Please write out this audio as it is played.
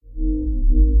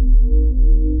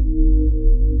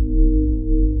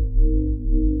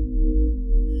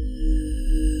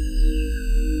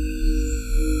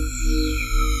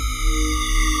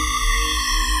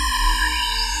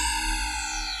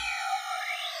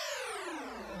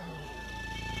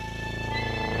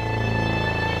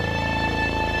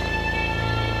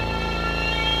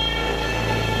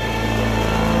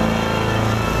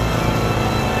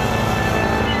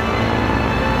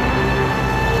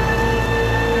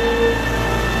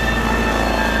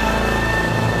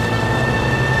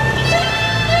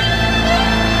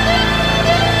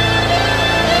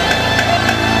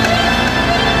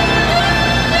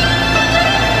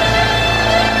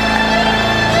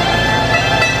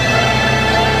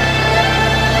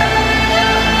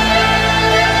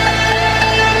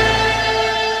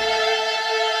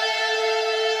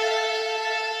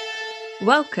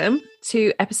Welcome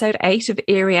to episode 8 of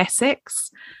Eerie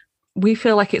Essex. We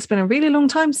feel like it's been a really long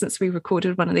time since we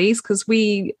recorded one of these because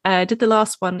we did the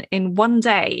last one in one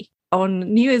day on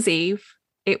New Year's Eve.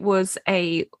 It was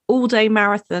a all-day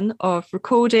marathon of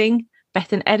recording.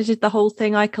 Bethan edited the whole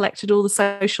thing. I collected all the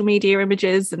social media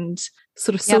images and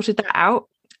sort of sorted that out.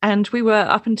 And we were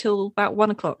up until about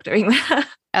 1 o'clock doing that.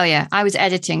 Oh, yeah. I was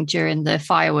editing during the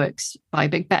fireworks by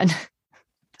Big Ben.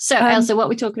 So, Elsa, what are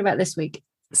we talking about this week?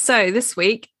 So this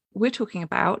week, we're talking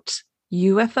about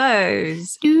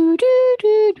UFOs.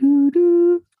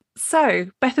 So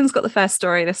Bethan's got the first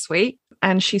story this week,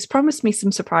 and she's promised me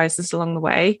some surprises along the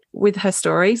way with her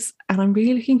stories, and I'm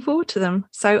really looking forward to them.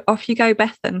 So off you go,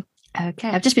 Bethan. Okay.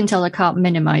 I've just been told I can't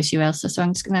minimise you, Elsa, so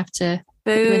I'm just going to have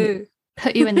to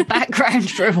put you in the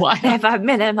background for a while. Never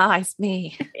minimise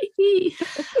me.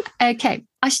 Okay.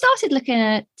 I started looking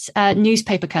at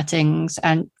newspaper cuttings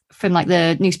and from like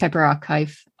the newspaper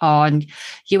archive on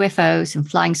UFOs and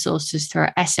flying saucers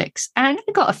throughout Essex. And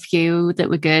I got a few that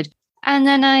were good. And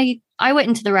then I went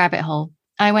into the rabbit hole.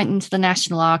 I went into the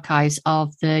National Archives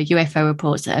of the UFO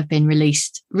reports that have been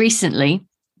released recently.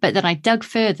 But then I dug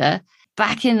further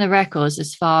back in the records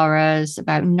as far as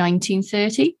about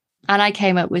 1930. And I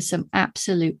came up with some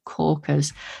absolute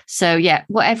corkers. So yeah,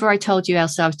 whatever I told you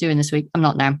else I was doing this week, I'm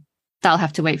not now. That'll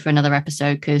have to wait for another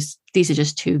episode because these are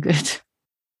just too good.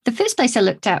 The first place I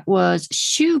looked at was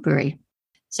Shoebury.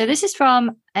 So this is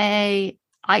from I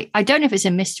don't know if it's a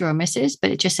Mr. or Mrs.,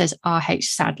 but it just says R.H.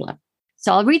 Sadler.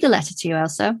 So I'll read the letter to you,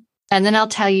 Elsa, and then I'll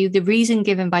tell you the reason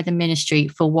given by the ministry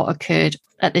for what occurred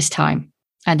at this time.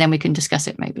 And then we can discuss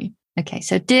it maybe. Okay,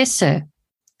 so dear sir,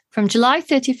 from July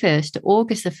 31st to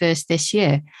August the 1st this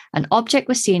year, an object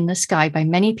was seen in the sky by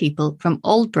many people from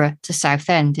Aldborough to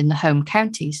Southend in the home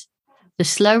counties. The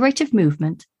slow rate of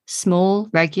movement, small,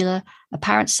 regular,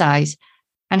 apparent size,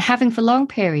 and having for long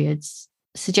periods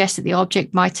suggests that the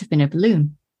object might have been a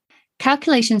balloon.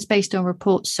 Calculations based on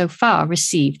reports so far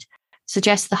received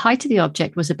suggest the height of the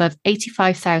object was above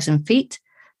 85,000 feet,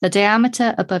 the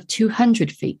diameter above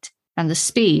 200 feet, and the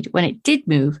speed, when it did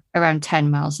move, around 10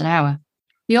 miles an hour.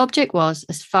 The object was,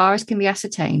 as far as can be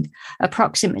ascertained,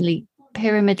 approximately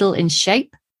pyramidal in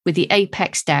shape, with the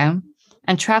apex down,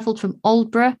 and travelled from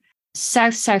Aldborough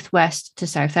south-southwest to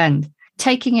Southend,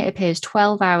 taking, it appears,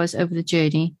 12 hours over the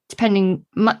journey, pending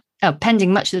much of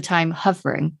the time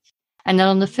hovering. And then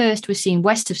on the 1st was seen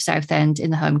west of Southend in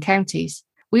the home counties.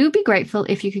 We would be grateful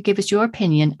if you could give us your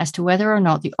opinion as to whether or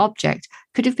not the object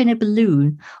could have been a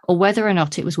balloon or whether or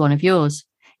not it was one of yours.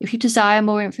 If you desire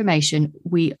more information,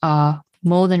 we are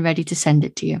more than ready to send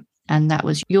it to you. And that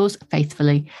was yours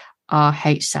faithfully,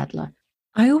 R.H. Sadler.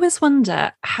 I always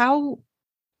wonder how,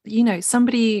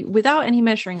 somebody without any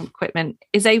measuring equipment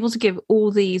is able to give all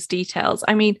these details.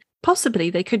 I mean, possibly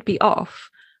they could be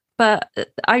off, but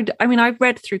I've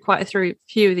read through quite a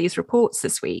few of these reports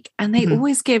this week, and they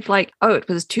always give like, oh, it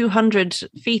was 200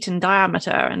 feet in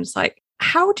diameter. And it's like,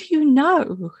 how do you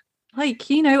know? Like,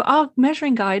 our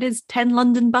measuring guide is 10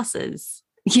 London buses.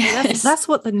 Yes. That's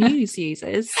what the news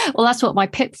uses. Well, that's what my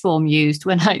PIP form used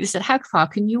when I said, how far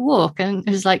can you walk? And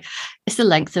it was like, it's the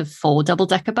length of 4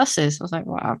 double-decker buses. I was like,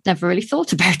 well, I've never really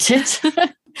thought about it.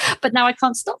 But now I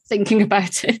can't stop thinking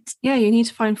about it. Yeah, you need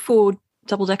to find 4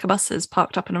 double-decker buses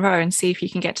parked up in a row and see if you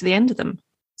can get to the end of them.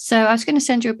 So I was going to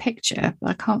send you a picture, but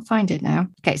I can't find it now.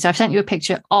 Okay, so I've sent you a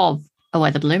picture of a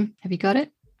weather balloon. Have you got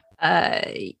it?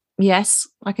 Yes,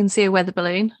 I can see a weather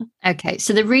balloon. Okay,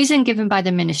 so the reason given by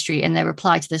the ministry in their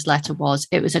reply to this letter was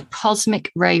it was a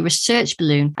cosmic ray research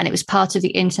balloon, and it was part of the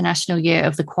International Year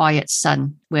of the Quiet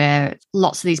Sun, where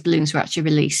lots of these balloons were actually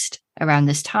released around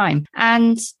this time.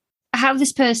 And how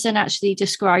this person actually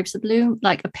describes the balloon,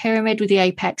 like a pyramid with the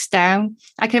apex down.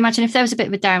 I can imagine if there was a bit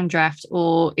of a downdraft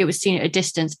or it was seen at a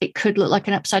distance, it could look like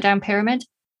an upside down pyramid.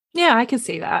 Yeah, I can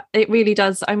see that. It really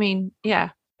does. I mean, yeah,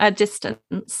 at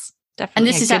distance. Definitely.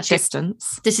 And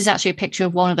this is actually a picture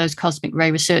of one of those cosmic ray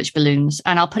research balloons,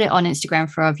 and I'll put it on Instagram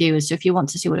for our viewers. So if you want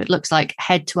to see what it looks like,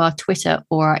 head to our Twitter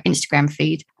or our Instagram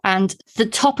feed. And the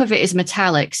top of it is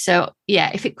metallic. So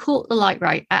yeah, if it caught the light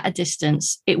right at a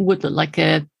distance, it would look like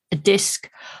a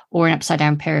disc or an upside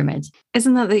down pyramid.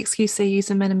 Isn't that the excuse they use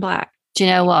in Men in Black? Do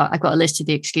you know what? I've got a list of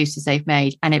the excuses they've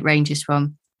made, and it ranges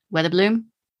from weather balloon.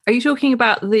 Are you talking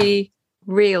about the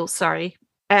real,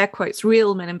 air quotes,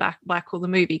 real Men in Black or the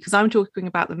movie? Because I'm talking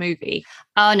about the movie.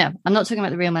 Oh, no, I'm not talking about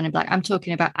the real Men in Black. I'm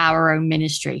talking about our own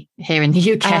ministry here in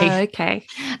the UK. Okay.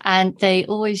 And they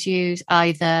always use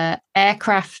either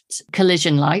aircraft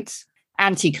collision lights,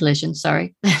 anti-collision,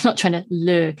 sorry. They're not trying to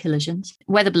lure collisions.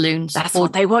 Weather balloons. That's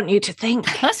what they want you to think.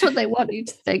 That's what they want you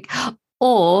to think.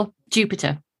 Or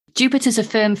Jupiter. Jupiter's a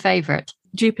firm favourite.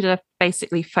 Jupiter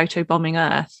basically photobombing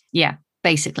Earth. Yeah,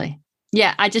 basically.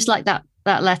 Yeah, I just like that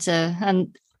letter,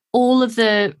 and all of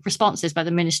the responses by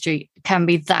the ministry can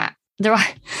be that. There are,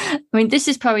 I mean, this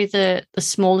is probably the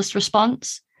smallest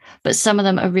response, but some of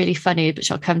them are really funny,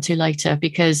 which I'll come to later,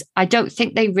 because I don't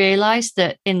think they realise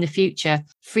that in the future,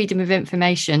 freedom of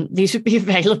information, these would be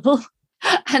available,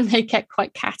 and they get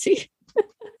quite catty.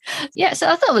 Yeah, so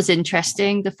I thought it was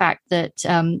interesting, the fact that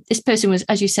this person was,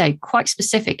 as you say, quite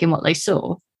specific in what they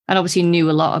saw, and obviously knew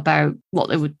a lot about what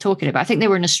they were talking about. I think they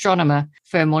were an astronomer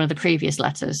from one of the previous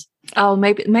letters. Oh,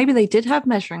 maybe they did have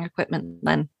measuring equipment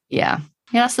then. Yeah,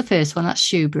 that's the first one. That's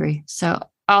Shoebury. So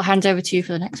I'll hand over to you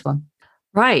for the next one.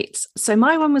 Right. So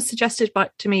my one was suggested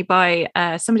to me by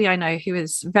somebody I know who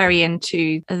is very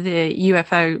into the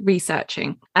UFO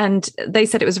researching. And they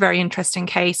said it was a very interesting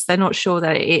case. They're not sure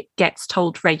that it gets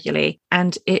told regularly.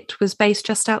 And it was based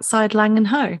just outside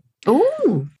Langenhoe.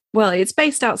 Oh. Well, it's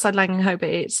based outside Langenhoe, but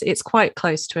it's quite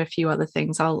close to a few other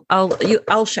things. I'll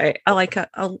show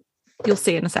it. You'll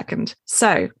see in a second.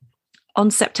 So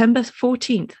on September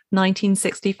 14th,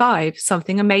 1965,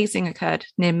 something amazing occurred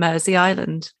near Mersey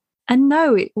Island. And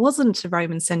no, it wasn't a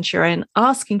Roman centurion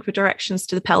asking for directions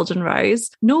to the Peldon Rose,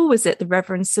 nor was it the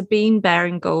Reverend Sabine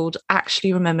Baring-Gould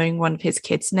actually remembering one of his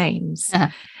kids' names. Uh-huh.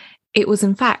 It was,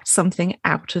 in fact, something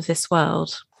out of this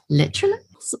world. Literally?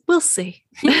 We'll see.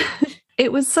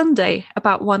 It was Sunday,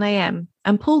 about 1 a.m.,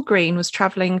 and Paul Green was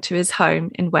travelling to his home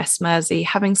in West Mersey,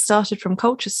 having started from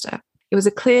Colchester. It was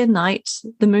a clear night,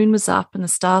 the moon was up and the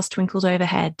stars twinkled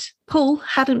overhead. Paul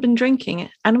hadn't been drinking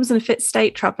and was in a fit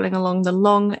state travelling along the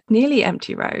long, nearly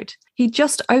empty road. He'd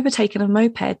just overtaken a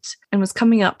moped and was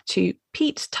coming up to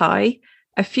Pete Tie,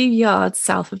 a few yards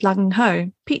south of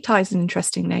Langenhoe. Pete Tie is an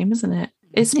interesting name, isn't it?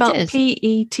 It's spelled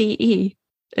Pete,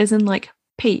 as in like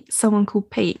Pete, someone called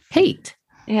Pete. Pete?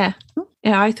 Yeah.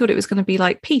 Yeah, I thought it was going to be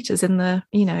like Pete, as in the,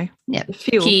 the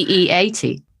fuel.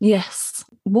 P-E-A-T. Yes.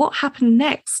 What happened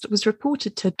next was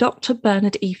reported to Dr.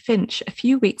 Bernard E. Finch a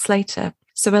few weeks later,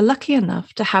 so we're lucky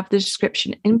enough to have the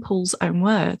description in Paul's own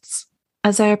words.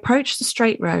 As I approached the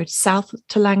straight road south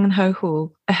to Langenhoe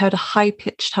Hall, I heard a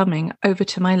high-pitched humming over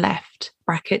to my left,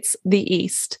 brackets, the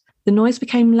east. The noise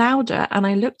became louder and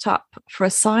I looked up for a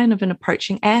sign of an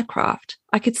approaching aircraft.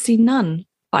 I could see none,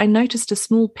 but I noticed a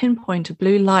small pinpoint of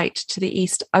blue light to the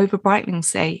east over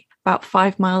Brightlingsea, about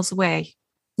 5 miles away.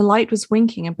 The light was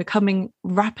winking and becoming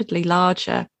rapidly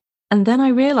larger, and then I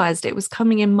realised it was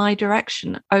coming in my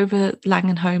direction over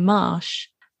Langenhoe Marsh.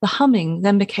 The humming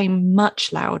then became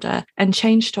much louder and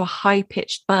changed to a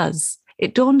high-pitched buzz.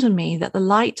 It dawned on me that the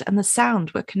light and the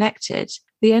sound were connected.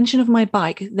 The engine of my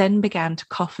bike then began to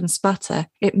cough and sputter.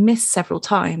 It missed several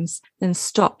times, then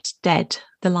stopped dead.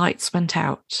 The lights went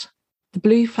out. The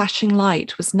blue flashing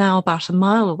light was now about a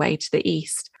mile away to the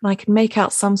east, and I could make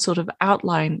out some sort of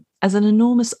outline as an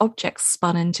enormous object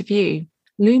spun into view.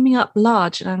 Looming up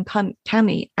large and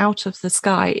uncanny out of the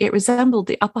sky, it resembled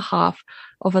the upper half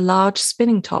of a large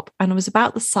spinning top and was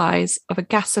about the size of a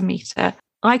gasometer.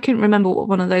 I couldn't remember what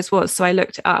one of those was, so I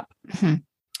looked it up. Mm-hmm.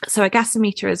 So a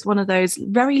gasometer is one of those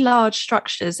very large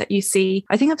structures that you see.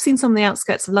 I think I've seen some on the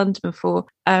outskirts of London before,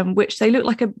 which they look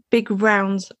like a big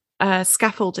round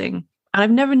scaffolding. And I've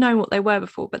never known what they were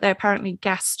before, but they're apparently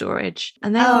gas storage.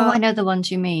 And I know the ones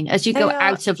you mean. As you go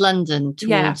out of London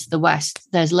towards the west,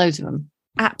 there's loads of them.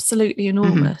 Absolutely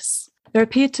enormous. Mm-hmm. There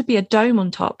appeared to be a dome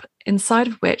on top, inside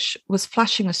of which was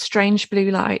flashing a strange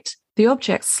blue light. The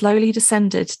object slowly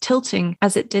descended, tilting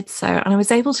as it did so, and I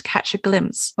was able to catch a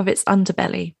glimpse of its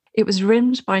underbelly. It was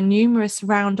rimmed by numerous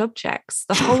round objects.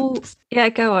 The whole... Yeah,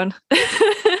 go on.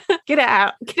 Get it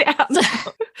out. Get it out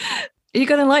now. You're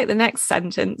going to like the next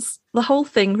sentence. The whole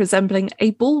thing resembling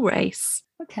a bull race.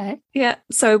 Okay. Yeah.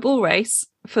 So a bull race,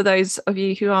 for those of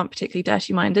you who aren't particularly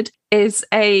dirty-minded, it's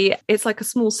like a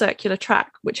small circular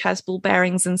track which has ball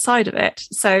bearings inside of it.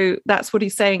 So that's what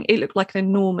he's saying. It looked like an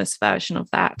enormous version of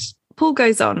that. Paul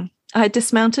goes on. I had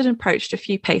dismounted and approached a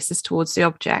few paces towards the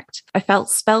object. I felt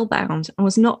spellbound and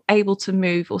was not able to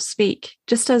move or speak.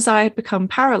 Just as I had become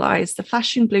paralysed, the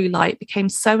flashing blue light became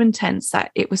so intense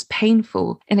that it was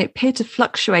painful, and it appeared to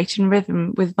fluctuate in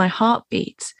rhythm with my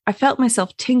heartbeat. I felt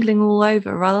myself tingling all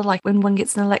over, rather like when one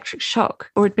gets an electric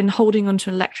shock or had been holding onto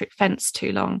an electric fence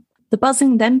too long. The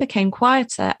buzzing then became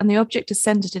quieter, and the object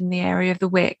descended in the area of the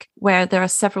Wick, where there are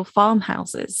several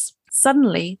farmhouses.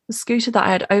 Suddenly, the scooter that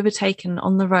I had overtaken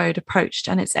on the road approached,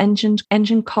 and its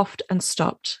engine coughed and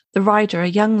stopped. The rider, a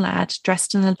young lad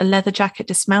dressed in a leather jacket,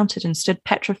 dismounted and stood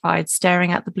petrified,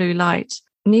 staring at the blue light.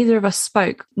 Neither of us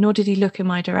spoke, nor did he look in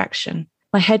my direction.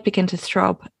 My head began to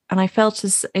throb, and I felt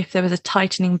as if there was a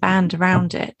tightening band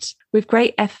around it. With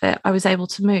great effort, I was able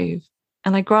to move.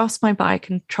 and I grasped my bike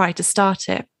and tried to start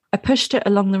it. I pushed it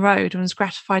along the road and was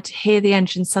gratified to hear the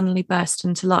engine suddenly burst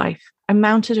into life. I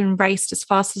mounted and raced as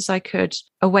fast as I could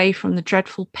away from the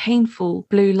dreadful, painful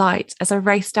blue light. As I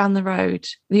raced down the road,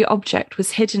 the object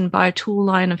was hidden by a tall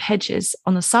line of hedges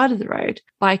on the side of the road,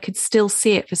 but I could still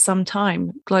see it for some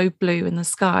time, glow blue in the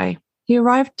sky. He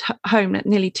arrived home at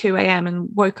nearly 2 a.m. and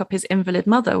woke up his invalid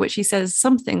mother, which he says is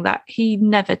something that he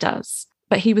never does.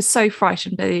 But he was so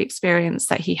frightened by the experience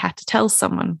that he had to tell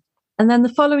someone. And then the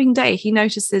following day, he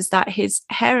notices that his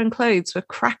hair and clothes were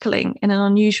crackling in an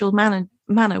unusual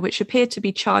manner, which appeared to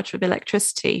be charged with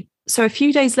electricity. So a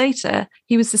few days later,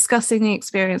 he was discussing the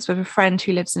experience with a friend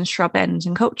who lives in Shrub End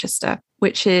in Colchester,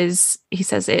 which is, he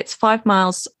says, it's 5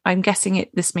 miles. I'm guessing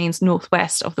this means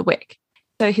northwest of the Wick.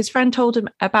 So his friend told him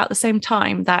about the same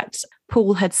time that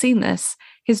Paul had seen this.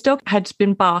 His dog had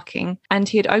been barking and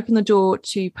he had opened the door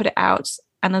to put it out.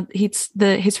 And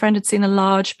his friend had seen a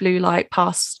large blue light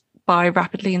pass by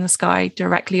rapidly in the sky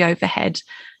directly overhead,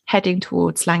 heading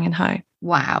towards Langenhoe.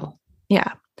 Wow.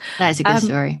 Yeah. That is a good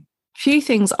story. Few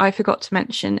things I forgot to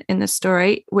mention in the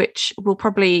story, which will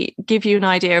probably give you an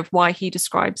idea of why he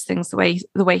describes things the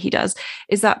way he does,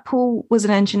 is that Paul was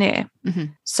an engineer. Mm-hmm.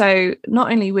 So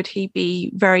not only would he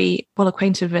be very well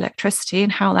acquainted with electricity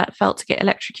and how that felt to get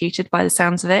electrocuted by the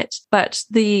sounds of it, but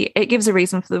it gives a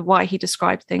reason for why he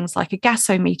described things like a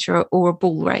gasometer or a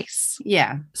bull race.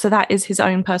 Yeah. So that is his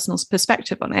own personal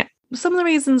perspective on it. Some of the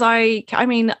reasons I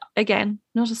mean, again,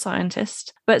 not a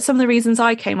scientist, but some of the reasons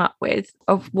I came up with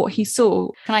of what he saw.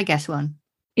 Can I guess one?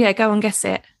 Yeah, go and guess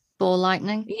it. Ball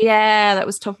lightning? Yeah, that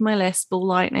was top of my list, ball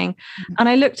lightning. Mm-hmm. And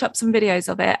I looked up some videos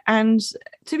of it. And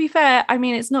to be fair, I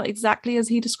mean, it's not exactly as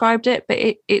he described it, but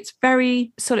it's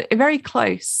very very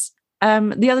close.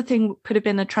 The other thing could have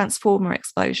been a transformer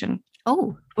explosion.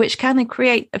 Oh. Which can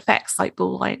create effects like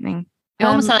ball lightning. It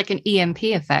almost had like an EMP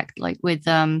effect, like with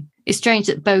it's strange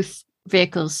that both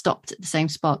vehicles stopped at the same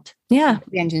spot. Yeah.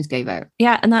 The engines gave out.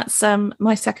 Yeah, and that's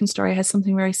my second story has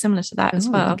something very similar to that as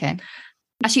well. Okay.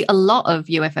 Actually, a lot of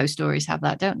UFO stories have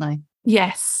that, don't they?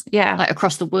 Yes. Yeah. Like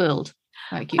across the world.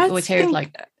 Like you always hear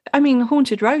I mean,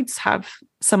 haunted roads have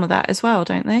some of that as well,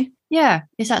 don't they? Yeah.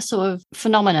 It's that sort of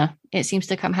phenomena. It seems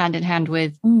to come hand in hand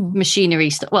with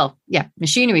machinery.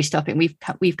 Machinery stopping.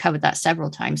 We've covered that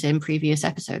several times in previous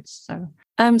episodes.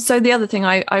 So the other thing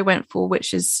I went for,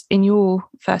 which is in your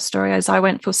first story, is I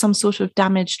went for some sort of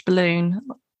damaged balloon,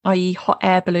 i.e. hot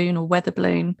air balloon or weather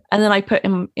balloon. And then I put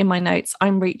in my notes,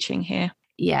 I'm reaching here.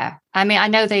 Yeah. I mean, I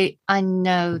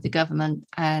know the government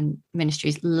and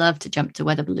ministries love to jump to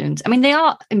weather balloons. I mean, they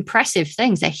are impressive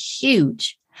things. They're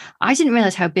huge. I didn't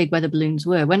realize how big weather balloons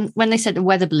were. When they said a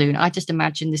weather balloon, I just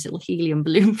imagined this little helium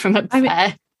balloon from up there.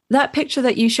 Mean, that picture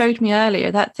that you showed me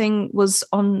earlier, that thing was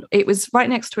it was right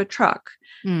next to a truck.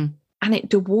 And it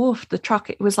dwarfed the truck.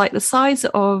 It was like the size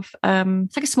of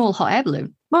it's like a small hot air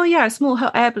balloon. Well, yeah, a small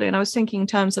hot air balloon. I was thinking in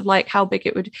terms of like how big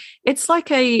it would. It's like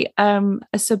a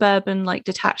suburban like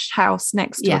detached house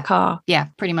next to a car. Yeah,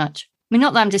 pretty much. I mean,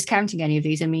 not that I'm discounting any of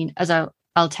these. I mean, as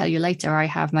I'll tell you later, I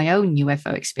have my own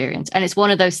UFO experience, and it's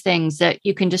one of those things that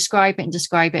you can describe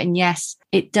it, and yes,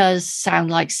 it does sound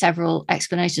like several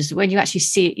explanations. When you actually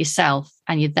see it yourself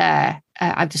and you're there,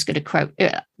 I'm just going to quote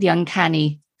the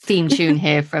Uncanny theme tune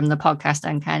here from the podcast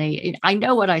Uncanny. I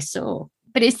know what I saw,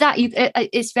 but it's that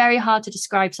it's very hard to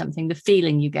describe something, the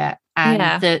feeling you get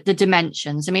and the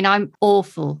dimensions. I mean, I'm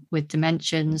awful with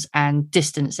dimensions and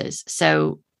distances.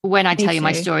 So when I tell you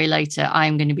my story later,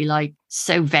 I'm going to be like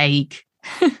so vague.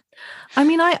 I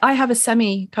mean, I have a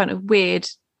semi kind of weird,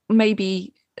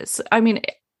 maybe, I mean,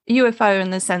 UFO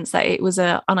in the sense that it was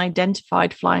an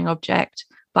unidentified flying object,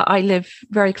 but I live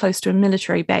very close to a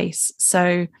military base.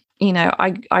 So you know,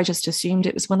 I just assumed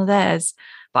it was one of theirs.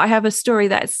 But I have a story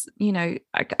that's, you know,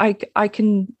 I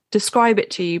can describe it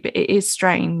to you, but it is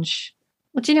strange.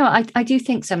 Well, do you know what? I do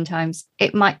think sometimes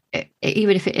it might,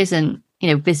 even if it isn't, you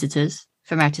know, visitors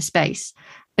from outer space,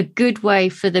 a good way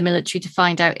for the military to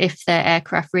find out if their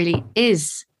aircraft really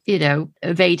is, you know,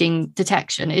 evading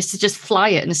detection is to just fly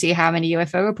it and see how many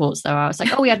UFO reports there are. It's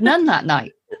like, oh, we had none that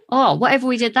night. Oh, whatever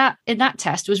we did that in that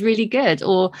test was really good.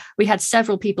 Or we had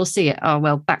several people see it. Oh,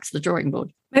 well, back to the drawing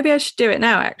board. Maybe I should do it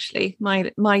now, actually.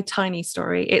 My tiny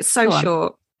story. It's so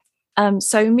short.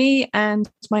 So me and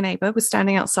my neighbour were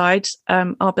standing outside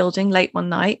our building late one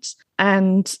night,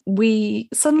 and we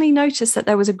suddenly noticed that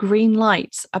there was a green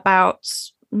light about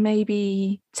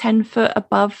maybe 10 foot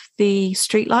above the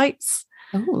street lights.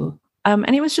 Oh.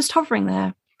 And it was just hovering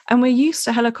there. And we're used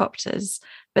to helicopters,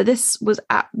 but this was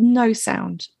at no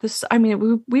sound. We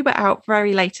were out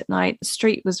very late at night. The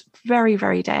street was very,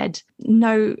 very dead.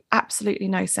 Absolutely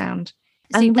no sound.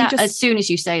 See, and as soon as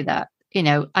you say that,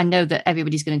 I know that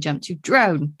everybody's going to jump to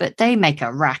drone, but they make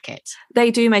a racket.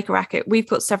 They do make a racket. We've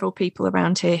got several people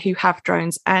around here who have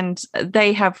drones, and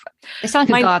they have... It's like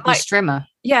a garden strimmer.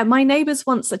 Yeah, my neighbours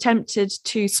once attempted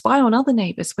to spy on other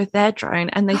neighbours with their drone,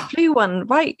 and they flew one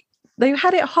right... They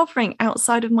had it hovering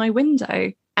outside of my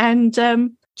window, and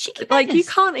you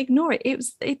can't ignore it.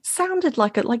 It sounded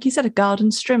like you said, a garden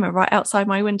strimmer right outside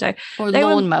my window. Or a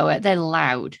lawnmower. They're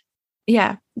loud.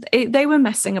 Yeah, they were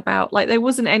messing about. Like, there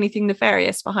wasn't anything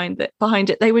nefarious behind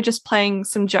it. They were just playing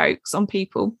some jokes on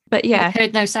people. But yeah, I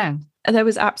heard no sound. There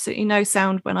was absolutely no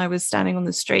sound when I was standing on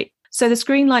the street. So the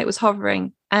screen light was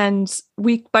hovering, and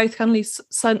we both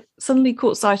suddenly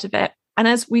caught sight of it. And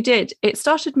as we did, it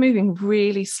started moving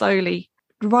really slowly,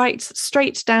 right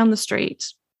straight down the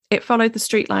street. It followed the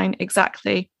street line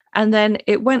exactly. And then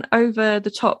it went over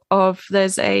the top of, there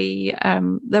was a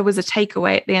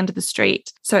takeaway at the end of the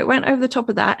street. So it went over the top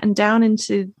of that and down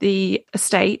into the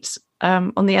estate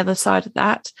on the other side of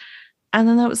that. And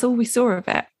then that was all we saw of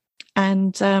it.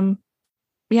 And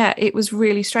it was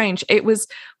really strange. It was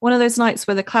one of those nights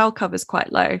where the cloud cover's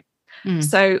quite low.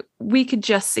 So we could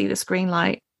just see the screen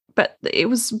light. But it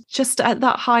was just at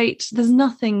that height. There's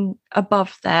nothing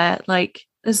above there. Like,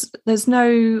 there's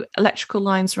no electrical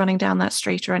lines running down that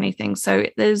street or anything. So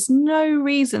there's no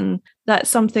reason that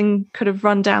something could have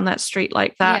run down that street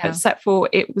like that, except for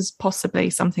it was possibly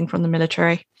something from the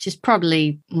military. Which is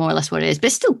probably more or less what it is, but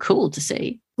it's still cool to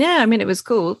see. Yeah, I mean, it was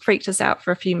cool. Freaked us out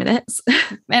for a few minutes.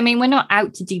 I mean, we're not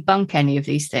out to debunk any of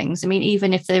these things. I mean,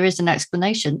 even if there is an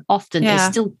explanation, often it's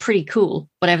still pretty cool,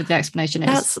 whatever the explanation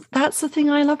is. That's the thing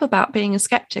I love about being a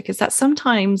skeptic, is that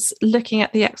sometimes looking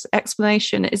at the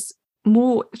explanation is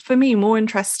more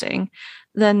interesting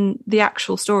than the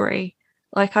actual story.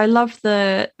 Like, I love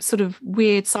the sort of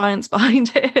weird science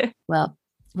behind it. Well,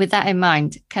 with that in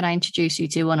mind, can I introduce you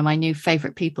to one of my new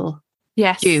favourite people?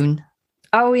 Yes. June.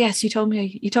 Oh, yes, you told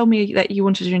me that you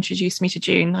wanted to introduce me to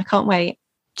June. I can't wait.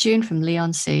 June from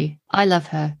Leigh-on-Sea. I love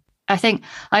her.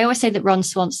 I always say that Ron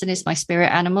Swanson is my spirit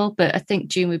animal, but I think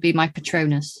June would be my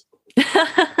Patronus.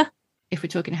 If we're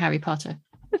talking Harry Potter.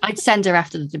 I'd send her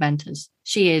after the Dementors.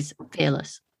 She is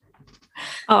fearless.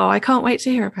 Oh, I can't wait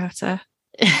to hear about her.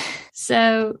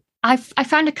 So I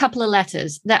found a couple of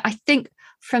letters that I think,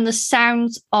 from the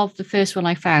sounds of the first one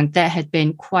I found, there had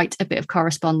been quite a bit of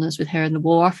correspondence with her in the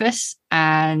War Office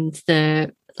and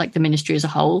the ministry as a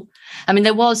whole. I mean,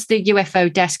 there was the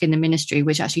UFO desk in the ministry,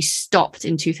 which actually stopped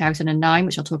in 2009,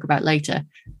 which I'll talk about later.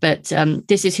 But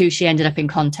this is who she ended up in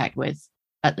contact with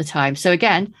at the time. So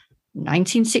again,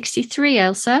 1963,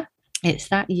 Elsa. It's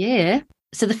that year.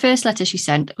 So the first letter she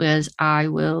sent was,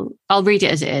 I'll read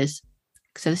it as it is.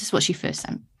 So this is what she first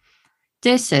sent.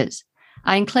 Dear Sirs,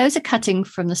 I enclose a cutting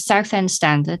from the Southend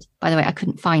Standard. By the way, I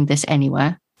couldn't find this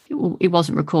anywhere. It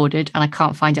wasn't recorded, and I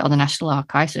can't find it on the National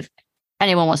Archives. So if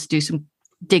anyone wants to do some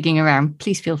digging around,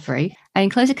 please feel free. I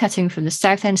enclose a cutting from the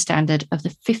Southend Standard of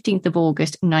the 15th of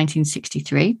August,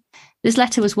 1963. This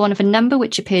letter was one of a number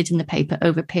which appeared in the paper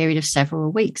over a period of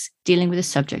several weeks, dealing with the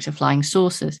subject of flying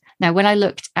saucers. Now, when I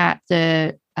looked at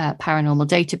the paranormal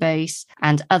database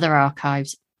and other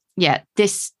archives,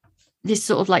 this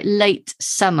sort of like late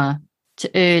summer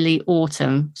to early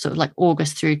autumn, sort of like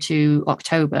August through to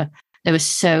October, there were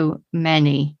so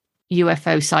many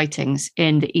UFO sightings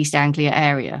in the East Anglia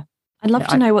area. I'd love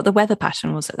to know what the weather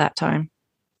pattern was at that time,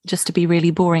 just to be really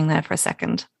boring there for a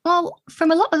second. Well,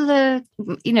 from a lot of the,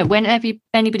 whenever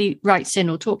anybody writes in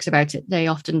or talks about it, they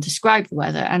often describe the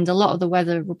weather. And a lot of the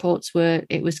weather reports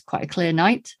it was quite a clear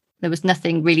night. There was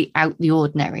nothing really out the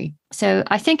ordinary. So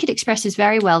I think it expresses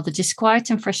very well the disquiet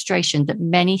and frustration that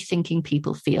many thinking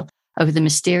people feel over the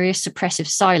mysterious suppressive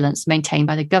silence maintained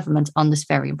by the government on this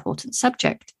very important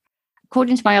subject.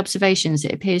 According to my observations,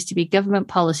 it appears to be government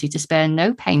policy to spare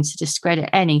no pains to discredit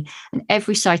any and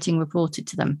every sighting reported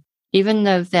to them, even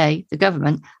though they, the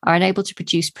government, are unable to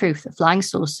produce proof that flying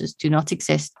saucers do not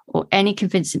exist or any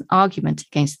convincing argument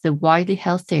against the widely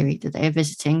held theory that they are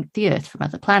visiting the Earth from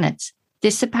other planets.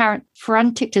 This apparent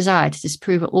frantic desire to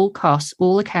disprove at all costs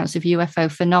all accounts of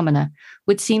UFO phenomena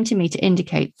would seem to me to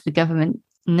indicate that the government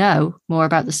know more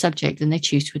about the subject than they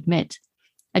choose to admit.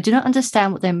 I do not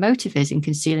understand what their motive is in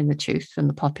concealing the truth from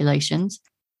the populations.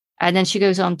 And then she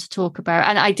goes on to talk about,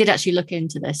 and I did actually look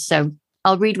into this, so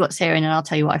I'll read what's here and I'll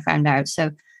tell you what I found out. So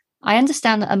I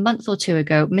understand that a month or two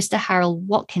ago, Mr. Harold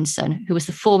Watkinson, who was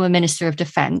the former Minister of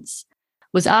Defence,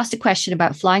 was asked a question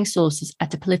about flying saucers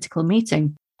at a political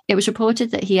meeting. It was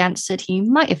reported that he answered he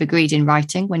might have agreed in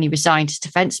writing when he resigned as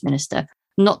Defence Minister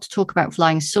not to talk about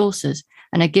flying saucers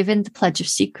and had given the pledge of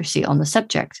secrecy on the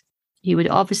subject. He would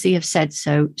obviously have said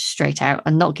so straight out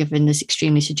and not given this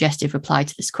extremely suggestive reply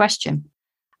to this question.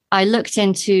 I looked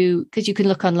into, because you can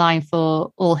look online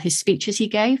for all his speeches he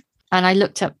gave, and I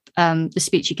looked up the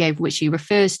speech he gave, which he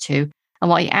refers to. And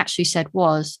what he actually said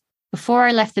was, before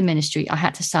I left the ministry, I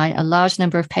had to sign a large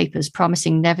number of papers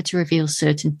promising never to reveal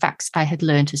certain facts I had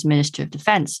learned as Minister of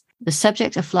Defence. The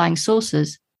subject of flying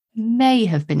saucers may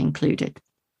have been included.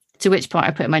 To which point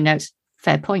I put in my notes,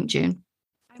 fair point, June.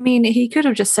 I mean, he could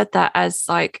have just said that as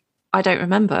like, I don't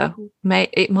remember.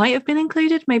 It might have been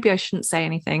included. Maybe I shouldn't say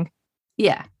anything.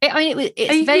 Yeah.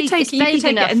 It's vague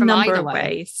enough it a from number either of way.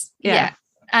 ways. Yeah.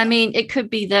 I mean, it could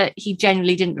be that he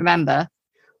genuinely didn't remember,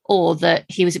 or that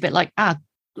he was a bit like,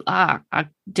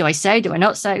 do I say, do I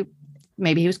not say?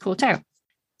 Maybe he was caught out.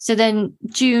 So then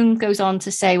June goes on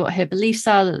to say what her beliefs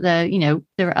are, that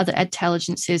there are other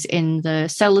intelligences in the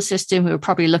solar system who are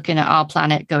probably looking at our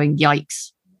planet going,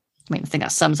 yikes. I mean, I think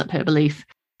that sums up her belief.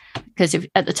 Because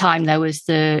at the time there was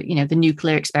the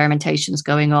nuclear experimentations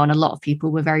going on, a lot of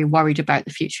people were very worried about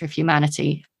the future of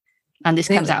humanity. And this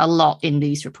comes out a lot in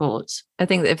these reports. I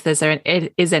think that if there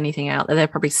is anything out there, they're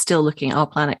probably still looking at our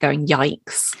planet going,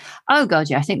 yikes. Oh, God,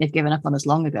 yeah. I think they've given up on us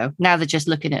long ago. Now they're just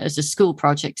looking at it as a school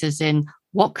project, as in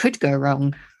what could go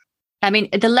wrong. I mean,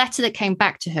 the letter that came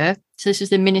back to her, so this was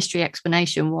the ministry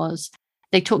explanation, was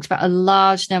they talked about a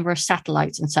large number of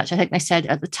satellites and such. I think they said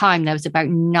at the time there was about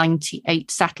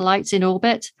 98 satellites in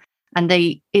orbit. And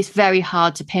it's very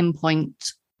hard to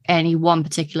pinpoint any one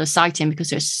particular sighting because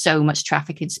there's so much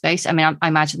traffic in space. I mean, I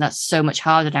imagine that's so much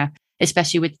harder now,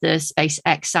 especially with the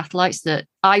SpaceX satellites that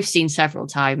I've seen several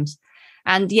times.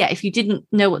 And yeah, if you didn't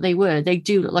know what they were, they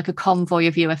do look like a convoy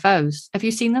of UFOs. Have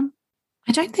you seen them?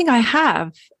 I don't think I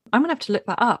have. I'm going to have to look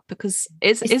that up because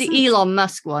it's the Elon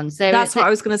Musk ones. That's what I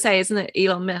was going to say, isn't it?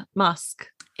 Elon Musk.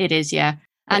 It is, yeah.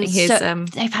 And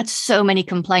they've had so many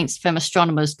complaints from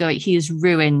astronomers going, he has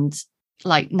ruined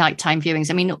like nighttime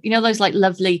viewings. I mean, those like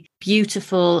lovely,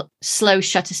 beautiful, slow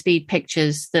shutter speed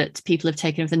pictures that people have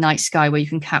taken of the night sky where you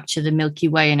can capture the Milky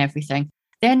Way and everything.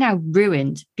 They're now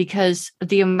ruined because of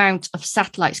the amount of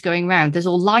satellites going around. There's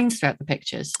all lines throughout the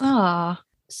pictures.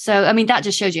 So, I mean, that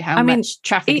just shows you how much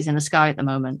traffic is in the sky at the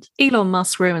moment. Elon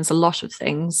Musk ruins a lot of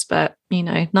things, but,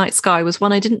 night sky was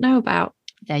one I didn't know about.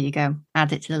 There you go.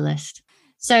 Add it to the list.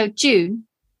 So June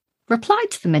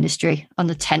replied to the ministry on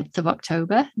the 10th of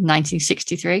October,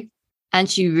 1963, and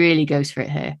she really goes for it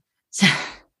here. So,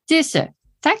 dear sir,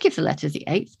 thank you for the letter of the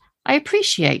 8th. I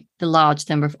appreciate the large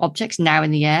number of objects now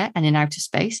in the air and in outer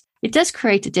space. It does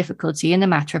create a difficulty in the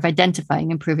matter of identifying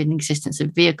and proving the existence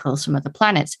of vehicles from other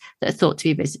planets that are thought to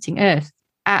be visiting Earth.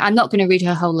 I'm not going to read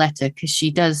her whole letter because she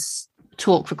does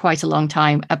talk for quite a long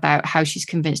time about how she's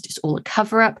convinced it's all a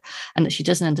cover-up and that she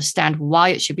doesn't understand why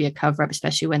it should be a cover-up,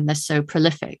 especially when they're so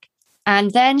prolific.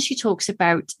 And then she talks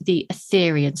about the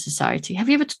Etherian Society.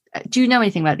 Do you know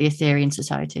anything about the Etherian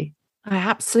Society? I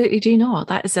absolutely do not.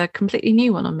 That is a completely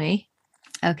new one on me.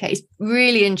 Okay, it's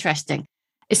really interesting,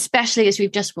 especially as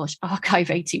we've just watched Archive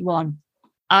 81.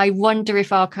 I wonder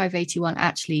if Archive 81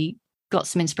 actually got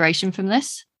some inspiration from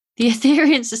this. The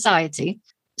Etherian Society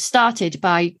was started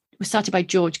by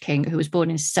George King, who was born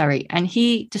in Surrey, and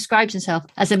he describes himself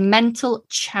as a mental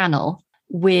channel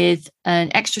with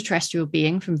an extraterrestrial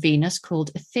being from Venus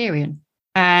called Etherian.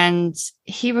 And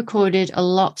he recorded a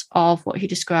lot of what he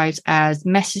describes as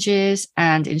messages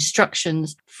and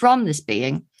instructions from this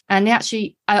being. And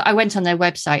I went on their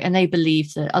website and they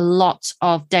believe that a lot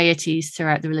of deities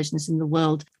throughout the religions in the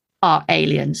world are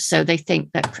aliens. So they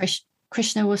think that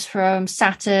Krishna was from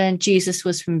Saturn, Jesus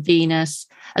was from Venus,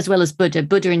 as well as Buddha.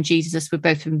 Buddha and Jesus were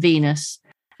both from Venus.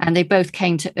 And they both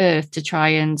came to Earth to try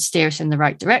and steer us in the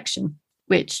right direction,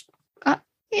 which,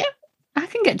 I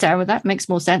can get down with that. Makes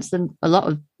more sense than a lot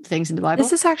of things in the Bible.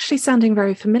 This is actually sounding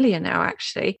very familiar now,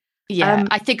 actually. Yeah,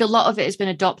 I think a lot of it has been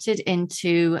adopted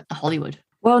into Hollywood.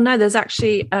 Well, no, there's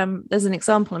actually, there's an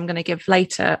example I'm going to give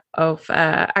later of,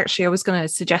 actually, I was going to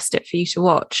suggest it for you to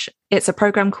watch. It's a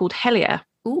program called Helia.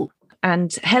 Ooh. And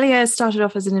Helia started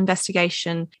off as an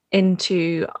investigation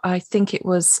into, I think it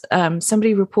was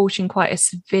somebody reporting quite a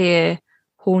severe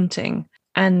haunting.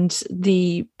 And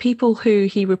the people who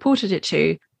he reported it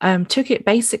to took it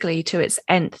basically to its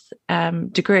nth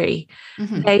degree.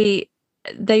 Mm-hmm.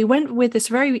 They went with this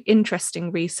very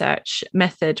interesting research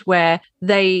method where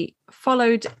they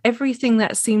followed everything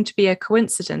that seemed to be a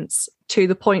coincidence to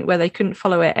the point where they couldn't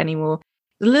follow it anymore.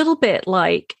 A little bit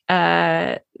like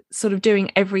sort of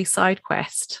doing every side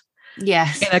quest in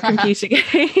a computer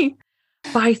game.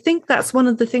 But I think that's one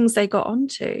of the things they got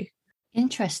onto.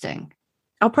 Interesting.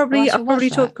 I'll probably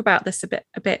talk about this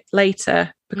a bit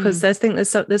later because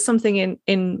there's something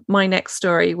in my next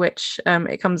story which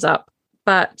it comes up.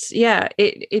 But yeah,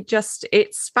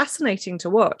 it's fascinating to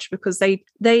watch because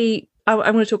they I'm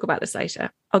going to talk about this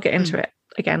later. I'll get into it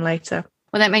again later.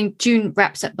 Well, I mean, June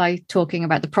wraps up by talking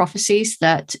about the prophecies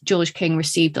that George King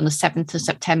received on the 7th of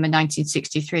September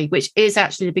 1963, which is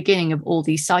actually the beginning of all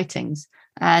these sightings.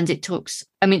 And it talks,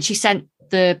 I mean, she sent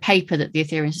the paper that the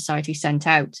Aetherian Society sent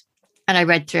out, and I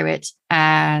read through it,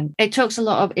 and it talks a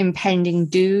lot of impending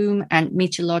doom and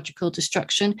meteorological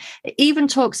destruction. It even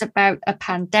talks about a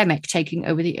pandemic taking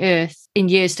over the earth in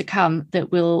years to come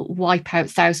that will wipe out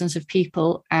thousands of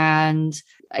people. And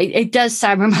it does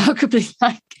sound remarkably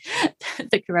like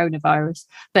the coronavirus,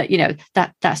 but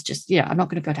that's just, I'm not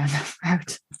going to go down that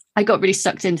route. I got really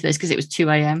sucked into this because it was 2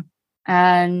 a.m.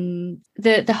 and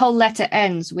the whole letter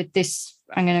ends with this.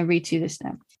 I'm going to read to you this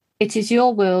now. It is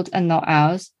your world and not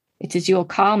ours. It is your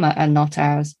karma and not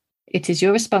ours. It is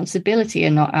your responsibility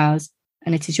and not ours.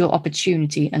 And it is your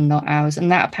opportunity and not ours.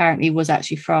 And that apparently was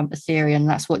actually from Aetherian.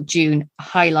 That's what June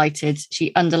highlighted.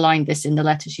 She underlined this in the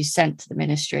letter she sent to the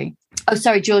ministry. Oh,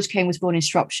 sorry, George King was born in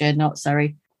Shropshire, not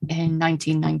Surrey, in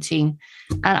 1919.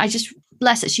 And I just,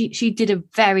 bless her, she did a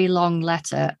very long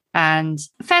letter. And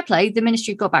fair play, the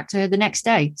ministry got back to her the next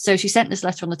day. So she sent this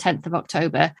letter on the 10th of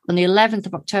October. On the 11th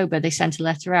of October, they sent a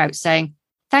letter out saying,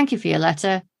 "Thank you for your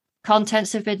letter.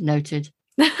 Contents have been noted."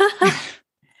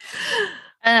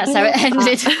 And that's how it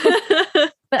ended.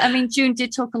 But I mean, June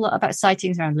did talk a lot about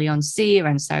sightings around Leigh-on-Sea,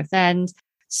 around Southend.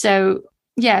 So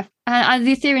yeah, and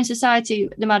the Aetherian Society,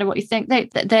 no matter what you think,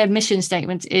 their mission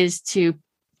statement is to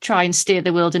try and steer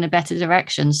the world in a better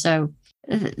direction. So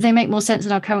they make more sense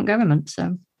than our current government.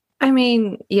 So I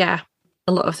mean, yeah,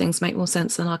 a lot of things make more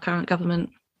sense than our current government.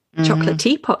 Chocolate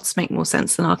teapots make more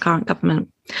sense than our current government.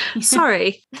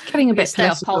 Sorry, getting a bit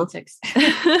political. Politics.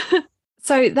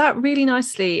 So that really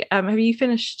nicely. Have you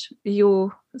finished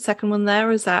your second one there?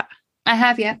 Or is that? I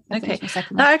have, yeah. Okay.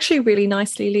 That actually really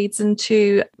nicely leads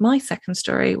into my second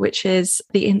story, which is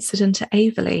the incident at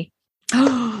Aveley.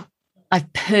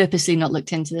 I've purposely not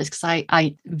looked into this because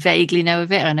I vaguely know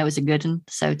of it. And I know it's a good one.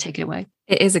 So take it away.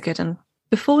 It is a good one.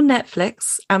 Before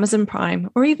Netflix, Amazon Prime,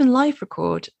 or even Live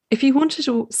Record, if you wanted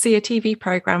to see a TV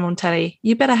programme on telly,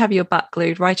 you better have your butt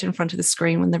glued right in front of the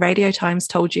screen when the Radio Times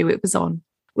told you it was on.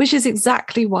 Which is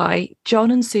exactly why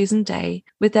John and Susan Day,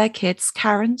 with their kids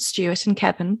Karen, Stuart and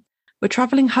Kevin, were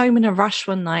travelling home in a rush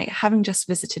one night, having just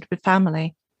visited with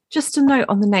family. Just a note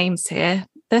on the names here,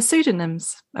 they're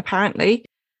pseudonyms, apparently.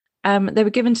 They were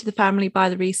given to the family by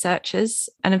the researchers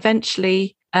and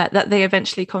that they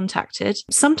eventually contacted.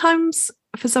 Sometimes,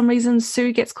 for some reason,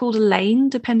 Sue gets called Elaine,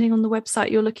 depending on the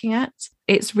website you're looking at.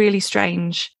 It's really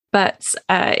strange, but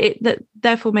that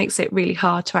therefore makes it really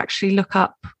hard to actually look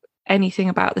up anything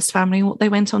about this family and what they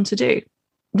went on to do.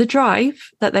 The drive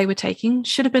that they were taking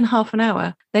should have been half an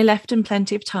hour. They left in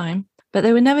plenty of time, but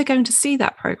they were never going to see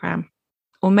that programme.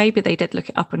 Or maybe they did look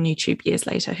it up on YouTube years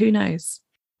later, who knows?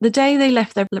 The day they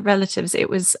left their relatives, it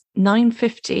was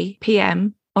 9:50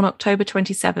 p.m. on October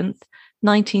 27th,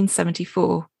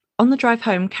 1974. On the drive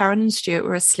home, Karen and Stuart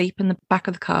were asleep in the back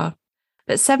of the car,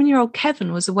 but 7-year-old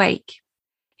Kevin was awake.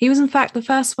 He was in fact the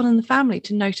first one in the family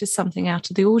to notice something out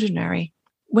of the ordinary.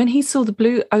 When he saw the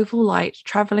blue oval light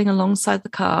travelling alongside the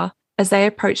car as they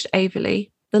approached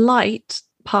Aveley, the light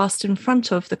passed in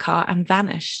front of the car and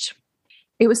vanished.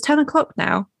 It was 10 o'clock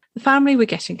now. The family were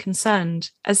getting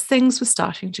concerned as things were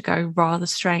starting to go rather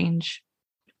strange.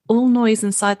 All noise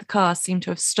inside the car seemed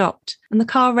to have stopped, and the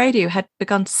car radio had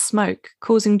begun to smoke,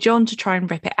 causing John to try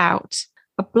and rip it out.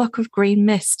 A block of green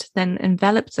mist then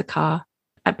enveloped the car,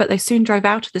 but they soon drove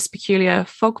out of this peculiar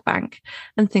fog bank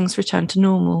and things returned to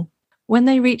normal. When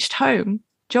they reached home,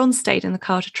 John stayed in the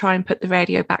car to try and put the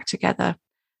radio back together,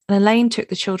 and Elaine took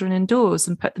the children indoors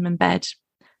and put them in bed.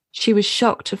 She was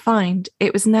shocked to find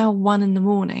it was now 1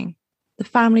 a.m. The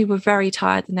family were very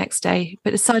tired the next day,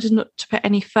 but decided not to put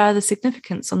any further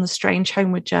significance on the strange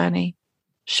homeward journey.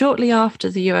 Shortly after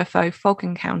the UFO fog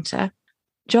encounter,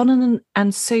 John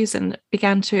and Susan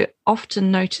began to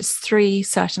often notice 3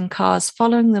 certain cars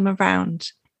following them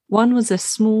around. One was a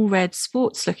small red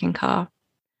sports-looking car.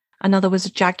 Another was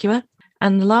a Jaguar,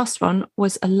 and the last one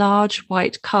was a large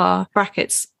white car,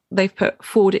 brackets, they've put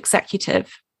Ford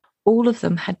Executive. All of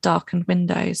them had darkened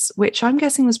windows, which I'm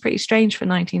guessing was pretty strange for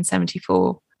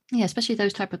 1974. Yeah, especially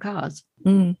those type of cars.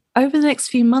 Over the next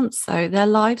few months, though, their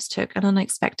lives took an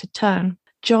unexpected turn.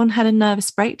 John had a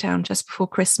nervous breakdown just before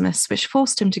Christmas, which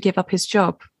forced him to give up his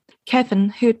job. Kevin,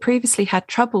 who had previously had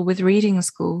trouble with reading in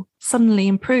school, suddenly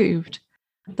improved.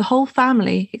 The whole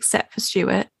family, except for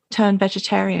Stuart, turned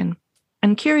vegetarian.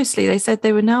 And curiously, they said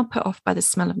they were now put off by the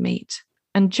smell of meat.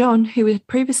 And John, who had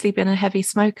previously been a heavy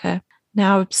smoker,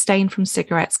 now abstained from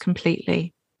cigarettes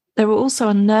completely. There were also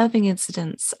unnerving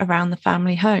incidents around the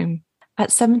family home.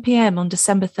 At 7 p.m. on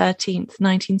December 13th,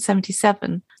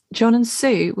 1977, John and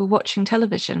Sue were watching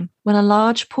television when a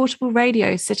large portable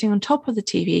radio sitting on top of the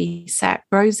TV set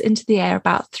rose into the air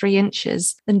about 3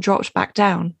 inches, then dropped back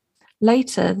down.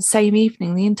 Later, the same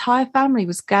evening, the entire family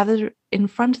was gathered in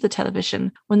front of the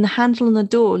television when the handle on the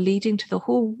door leading to the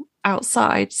hall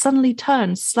outside suddenly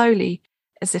turned slowly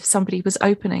as if somebody was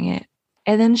opening it.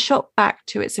 It then shot back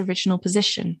to its original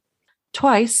position.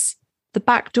 Twice, the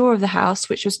back door of the house,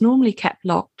 which was normally kept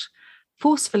locked,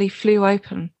 forcefully flew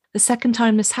open. The second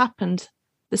time this happened,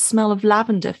 the smell of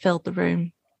lavender filled the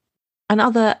room. And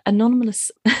other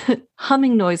anomalous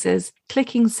humming noises,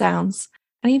 clicking sounds,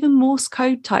 and even Morse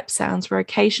code type sounds were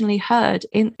occasionally heard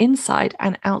inside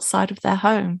and outside of their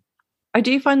home. I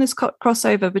do find this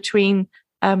crossover between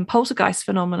poltergeist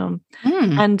phenomenon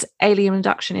and alien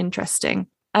abduction interesting.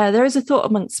 There is a thought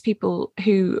amongst people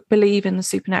who believe in the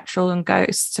supernatural and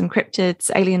ghosts and cryptids,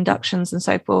 alien abductions and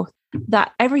so forth,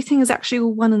 that everything is actually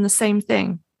all one and the same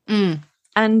thing.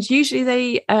 And usually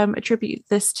they attribute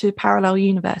this to parallel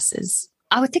universes.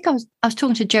 I was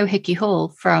talking to Joe Hickey Hall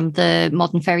from the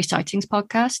Modern Fairy Sightings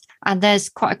podcast, and there's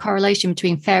quite a correlation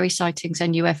between fairy sightings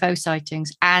and UFO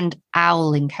sightings and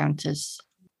owl encounters.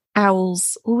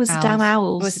 Owls. Always damn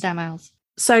owls. Always damn owls.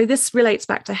 So this relates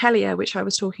back to Hellier, which I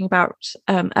was talking about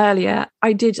earlier.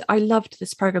 I loved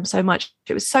this program so much.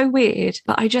 It was so weird,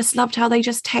 but I just loved how they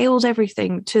just tailed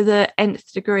everything to the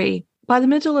nth degree. By the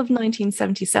middle of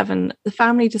 1977, the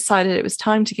family decided it was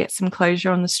time to get some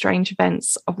closure on the strange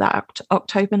events of that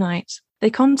October night. They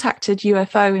contacted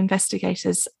UFO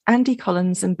investigators Andy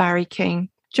Collins and Barry King.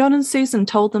 John and Susan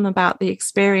told them about the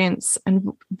experience and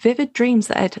vivid dreams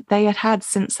that they had had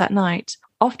since that night,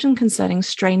 often concerning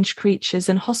strange creatures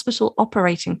in hospital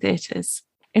operating theatres.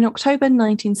 In October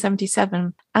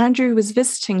 1977, Andrew was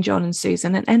visiting John and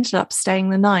Susan and ended up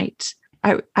staying the night,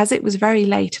 as it was very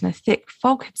late and a thick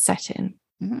fog had set in.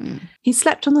 He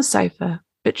slept on the sofa,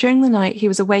 but during the night he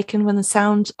was awakened when the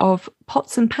sound of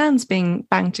pots and pans being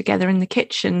banged together in the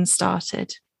kitchen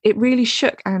started. It really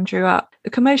shook Andrew up.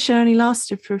 The commotion only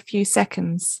lasted for a few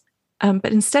seconds,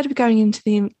 but instead of going into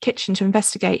the kitchen to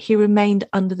investigate, he remained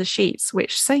under the sheets,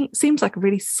 which seems like a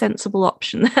really sensible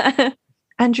option.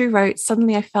 Andrew wrote,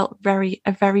 "Suddenly I felt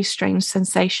a very strange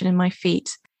sensation in my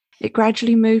feet. It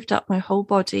gradually moved up my whole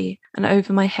body and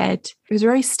over my head. It was a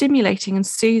very stimulating and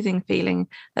soothing feeling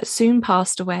that soon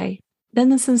passed away. Then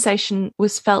the sensation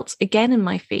was felt again in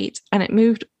my feet, and it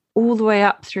moved all the way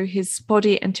up through his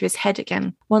body and to his head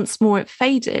again. Once more it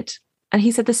faded." And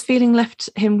he said this feeling left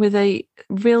him with a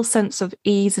real sense of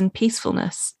ease and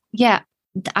peacefulness. Yeah,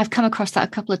 I've come across that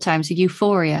a couple of times, a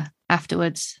euphoria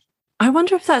afterwards. I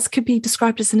wonder if that could be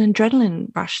described as an adrenaline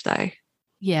rush, though.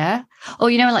 Yeah.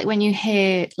 Or, like when you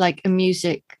hear like a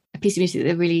piece of music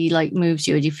that really like moves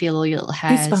you and you feel all your little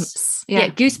hairs. Goosebumps. Yeah,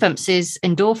 goosebumps is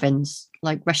endorphins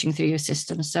like rushing through your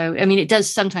system. So, I mean, it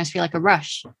does sometimes feel like a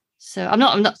rush. So I'm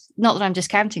not that I'm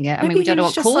discounting it. I mean, we don't know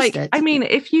what caused it. I mean,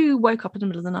 if you woke up in the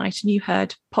middle of the night and you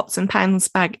heard pots and pans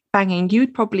banging,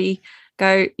 you'd probably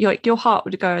go, your heart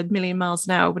would go a million miles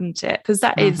an hour, wouldn't it? Because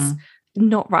that is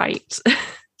not right.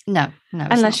 No.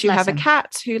 Unless you have a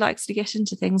cat who likes to get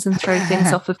into things and throw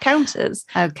things off of counters.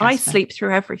 Okay, I sleep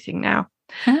through everything now.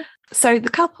 So the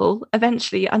couple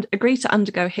eventually agreed to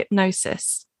undergo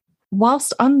hypnosis.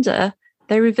 Whilst under,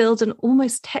 they revealed an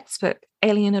almost textbook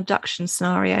alien abduction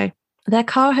scenario. Their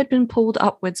car had been pulled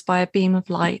upwards by a beam of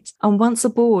light, and once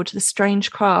aboard the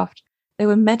strange craft, they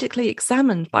were medically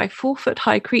examined by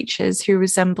 4-foot-high creatures who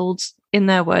resembled, in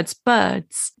their words,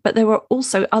 birds. But there were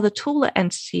also other taller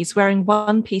entities wearing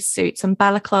one-piece suits and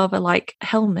balaclava-like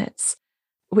helmets,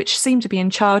 which seemed to be in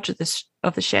charge of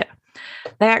the ship.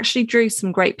 They actually drew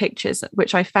some great pictures,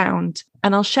 which I found,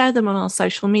 and I'll share them on our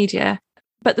social media.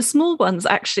 But the small ones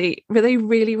actually, they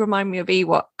really remind me of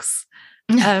Ewoks.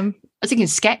 I was thinking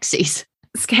Skeksis.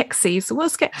 Skeksis. What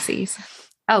are Skeksis?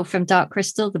 Oh, from Dark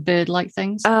Crystal, the bird-like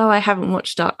things. Oh, I haven't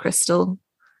watched Dark Crystal.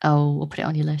 Oh, we'll put it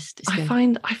on your list. It's good.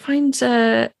 I find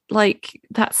like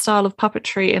that style of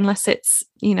puppetry, unless it's,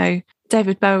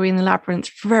 David Bowie in the Labyrinth,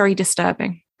 very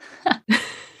disturbing.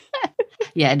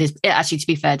 Yeah, it is. Actually, to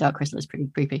be fair, Dark Crystal is pretty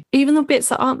creepy. Even the bits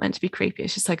that aren't meant to be creepy,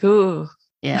 it's just like, oh.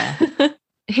 Yeah.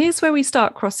 Here's where we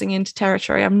start crossing into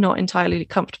territory I'm not entirely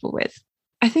comfortable with.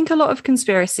 I think a lot of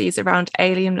conspiracies around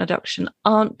alien abduction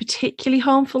aren't particularly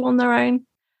harmful on their own.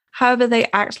 However, they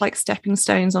act like stepping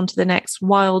stones onto the next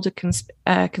wilder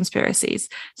conspiracies.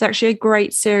 It's actually a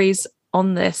great series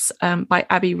on this by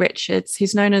Abby Richards,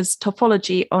 who's known as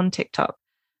Topology on TikTok.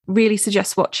 Really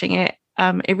suggest watching it.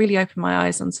 It really opened my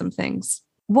eyes on some things.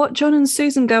 What John and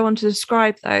Susan go on to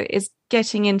describe, though, is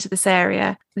getting into this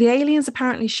area. The aliens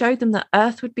apparently showed them that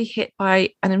Earth would be hit by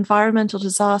an environmental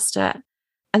disaster,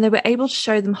 and they were able to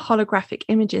show them holographic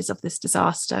images of this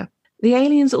disaster. The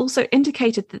aliens also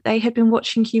indicated that they had been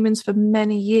watching humans for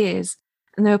many years,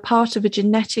 and they were part of a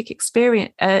genetic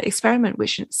experiment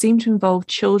which seemed to involve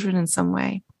children in some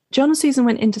way. John and Susan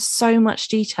went into so much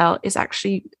detail, it's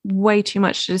actually way too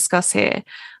much to discuss here.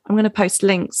 I'm going to post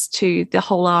links to the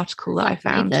whole article that I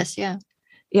found.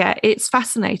 Yeah, it's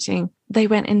fascinating. They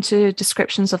went into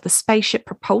descriptions of the spaceship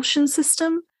propulsion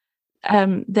system.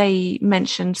 They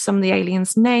mentioned some of the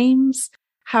aliens' names,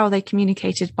 how they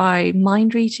communicated by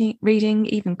mind reading,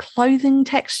 even clothing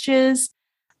textures,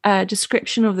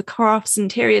 description of the craft's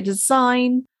interior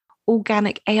design,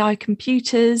 organic AI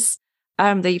computers.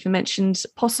 They even mentioned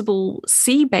possible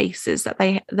sea bases that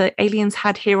the aliens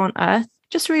had here on Earth.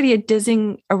 Just really a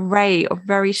dizzying array of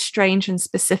very strange and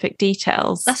specific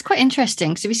details. That's quite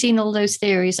interesting. So have you seen all those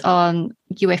theories on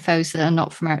UFOs that are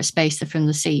not from outer space, they're from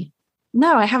the sea?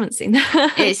 No, I haven't seen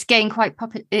that. It's getting quite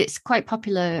popular. It's quite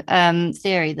popular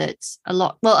theory that a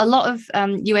lot of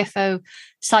UFO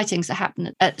sightings that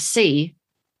happen at sea,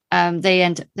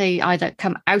 they either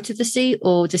come out of the sea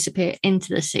or disappear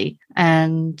into the sea,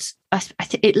 and I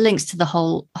think it links to the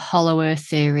whole hollow Earth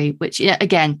theory, which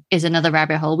again is another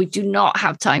rabbit hole we do not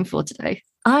have time for today.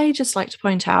 I just like to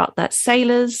point out that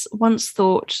sailors once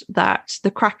thought that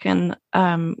the Kraken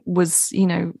was,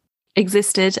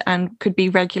 existed and could be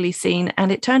regularly seen, and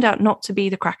it turned out not to be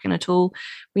the Kraken at all.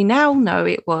 We now know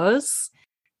it was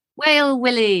whale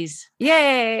willies.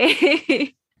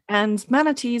 Yay! And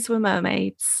manatees were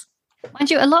mermaids.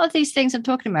 Mind you, a lot of these things I'm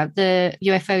talking about, the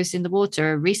UFOs in the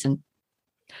water, are recent.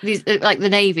 These, like the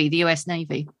Navy, the US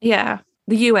Navy. Yeah,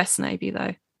 the US Navy,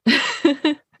 though.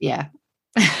 Yeah.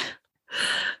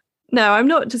 No, I'm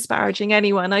not disparaging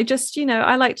anyone. I just,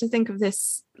 I like to think of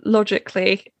this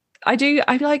logically. I don't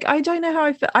know how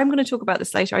I feel. I'm going to talk about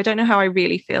this later. I don't know how I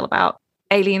really feel about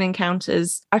alien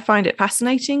encounters. I find it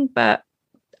fascinating, but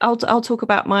I'll talk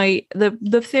about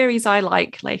the theories I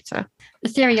like later. The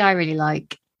theory I really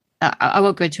like, I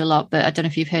won't go into a lot, but I don't know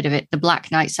if you've heard of it, the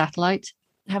Black Knight satellite.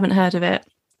 I haven't heard of it.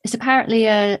 It's apparently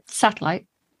a satellite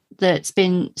that's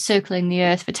been circling the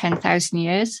Earth for 10,000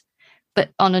 years, but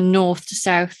on a north to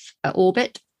south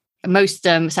orbit. Most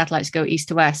satellites go east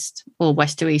to west or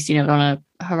west to east, on a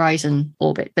horizon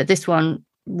orbit. But this one,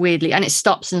 weirdly, and it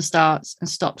stops and starts and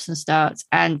stops and starts.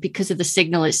 And because of the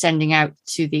signal it's sending out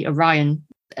to the Orion,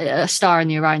 a star in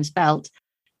the Orion's belt,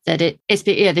 that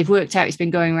they've worked out it's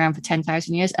been going around for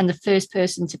 10,000 years. And the first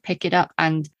person to pick it up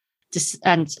and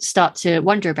start to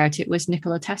wonder about it was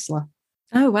Nikola Tesla.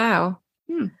 Oh, wow.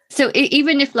 So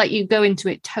even if you go into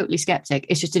it totally skeptic,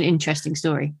 it's just an interesting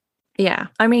story. Yeah.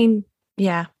 I mean,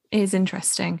 yeah, it is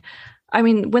interesting. I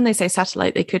mean, when they say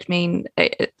satellite, they could mean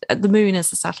the moon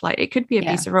as a satellite. It could be a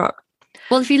piece of rock.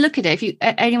 Well, if you look at it, if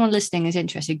anyone listening is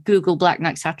interested, Google Black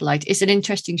Knight satellite. It's an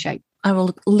interesting shape. I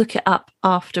will look it up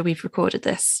after we've recorded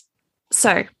this.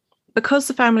 So, because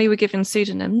the family were given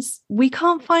pseudonyms, we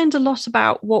can't find a lot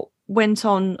about what went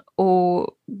on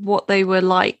or what they were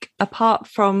like, apart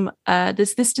from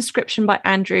there's this description by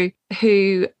Andrew,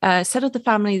 who said of the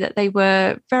family that they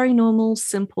were very normal,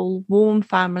 simple, warm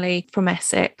family from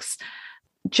Essex.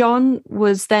 John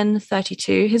was then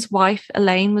 32. His wife,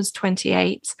 Elaine, was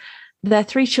 28. Their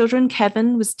 3 children,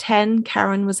 Kevin was 10,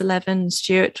 Karen was 11, and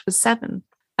Stuart was 7.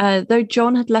 Though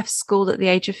John had left school at the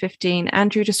age of 15,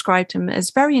 Andrew described him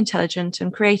as very intelligent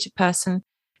and creative person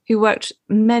who worked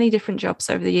many different jobs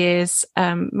over the years,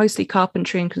 mostly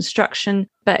carpentry and construction,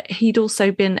 but he'd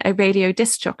also been a radio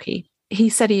disc jockey. He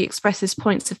said he expresses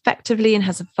points effectively and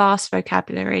has a vast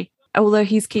vocabulary, although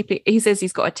he says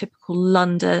he's got a typical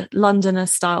Londoner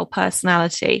style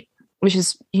personality, which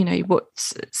is, what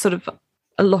sort of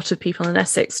a lot of people in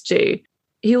Essex do.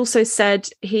 He also said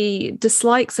he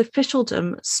dislikes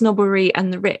officialdom, snobbery,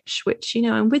 and the rich, which,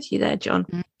 I'm with you there, John.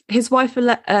 Mm. His wife,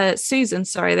 Susan,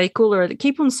 they call her,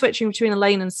 keep on switching between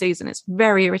Elaine and Susan. It's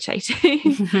very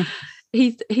irritating.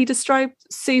 He described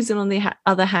Susan, on the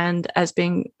other hand, as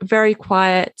being very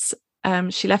quiet.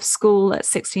 She left school at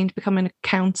 16 to become an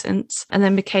accountant and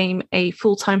then became a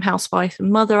full-time housewife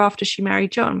and mother after she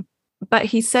married John. But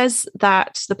he says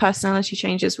that the personality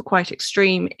changes were quite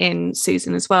extreme in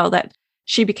Susan as well, that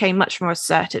she became much more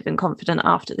assertive and confident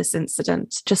after this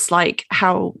incident, just like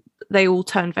how they all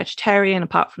turned vegetarian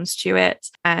apart from Stuart.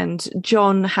 And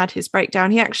John had his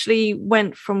breakdown. He actually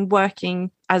went from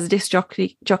working as a disc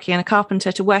jockey and a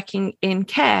carpenter to working in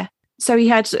care. So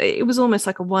it was almost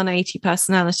like a 180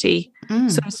 personality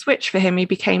sort of switch for him. He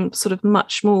became sort of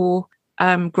much more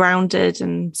grounded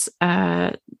and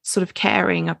sort of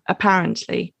caring,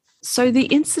 apparently. So the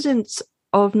incident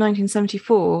of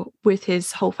 1974 with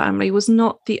his whole family was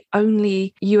not the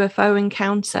only UFO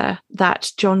encounter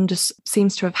that John just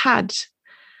seems to have had.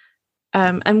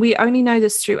 And we only know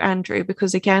this through Andrew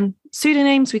because, again,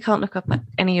 pseudonyms, we can't look up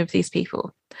any of these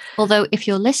people. Although if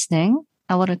you're listening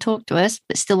and want to talk to us,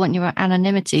 but still want your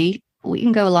anonymity, we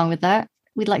can go along with that.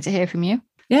 We'd like to hear from you.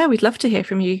 Yeah, we'd love to hear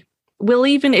from you. We'll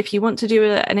even, if you want to do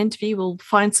an interview, we'll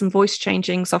find some voice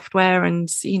changing software and,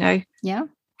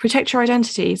 protect your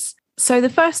identities. So the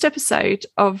first episode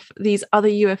of these other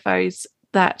UFOs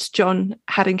that John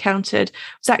had encountered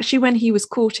was actually when he was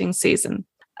courting Susan.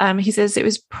 He says it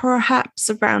was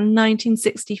perhaps around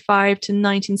 1965 to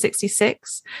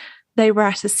 1966. They were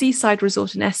at a seaside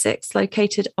resort in Essex,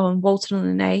 located on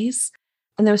Walton-on-the-Naze,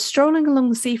 and they were strolling along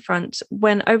the seafront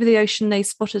when over the ocean they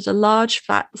spotted a large,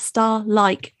 flat,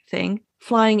 star-like thing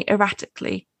flying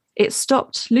erratically. It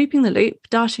stopped, looping the loop,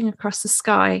 darting across the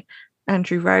sky,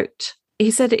 Andrew wrote. He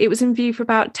said it was in view for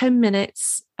about 10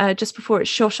 minutes just before it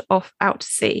shot off out to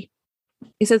sea.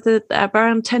 He said that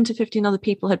around 10 to 15 other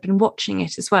people had been watching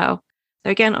it as well.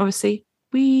 So again, obviously,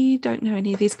 we don't know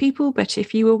any of these people, but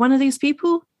if you were one of these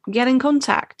people, get in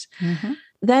contact. Mm-hmm.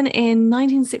 Then in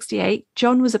 1968,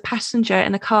 John was a passenger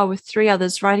in a car with 3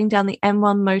 others riding down the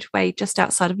M1 motorway just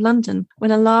outside of London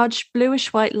when a large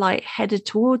bluish-white light headed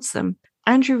towards them.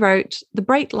 Andrew wrote, the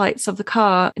brake lights of the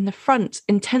car in the front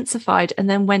intensified and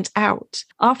then went out,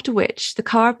 after which the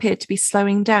car appeared to be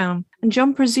slowing down, and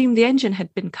John presumed the engine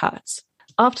had been cut.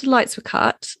 After the lights were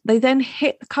cut, they then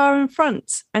hit the car in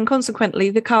front, and consequently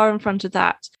the car in front of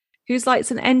that, whose lights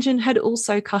and engine had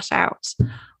also cut out.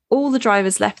 All the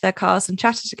drivers left their cars and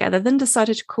chatted together, then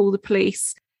decided to call the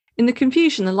police. In the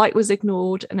confusion, the light was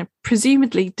ignored and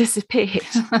presumably disappeared.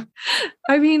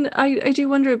 I mean, I do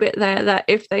wonder a bit there that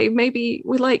if they maybe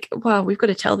were like, well, we've got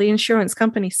to tell the insurance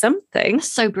company something.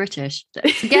 That's so British.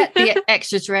 Forget the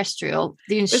extraterrestrial,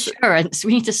 the insurance.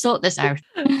 We need to sort this out.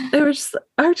 I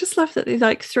would just love that these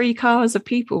 3 cars of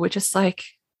people were just like,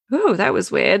 oh, that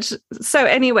was weird. So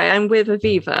anyway, I'm with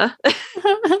Aviva.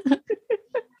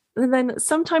 And then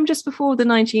sometime just before the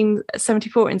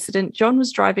 1974 incident, John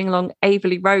was driving along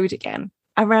Aveley Road again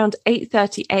around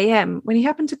 8:30 a.m. when he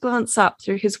happened to glance up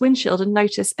through his windshield and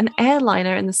notice an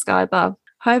airliner in the sky above.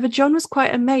 However, John was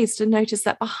quite amazed to notice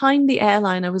that behind the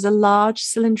airliner was a large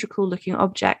cylindrical-looking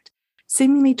object,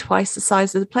 seemingly twice the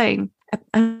size of the plane,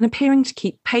 and appearing to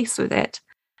keep pace with it.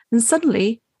 And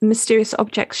suddenly, the mysterious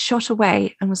object shot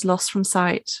away and was lost from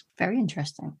sight. Very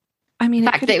interesting. I mean,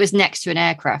 the fact that it was next to an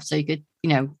aircraft, so you could,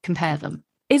 compare them.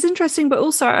 It's interesting, but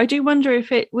also I do wonder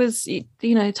if it was,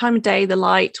 time of day, the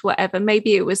light, whatever.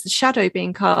 Maybe it was the shadow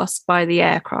being cast by the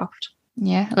aircraft.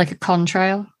 Yeah, like a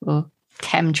contrail or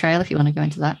chemtrail, if you want to go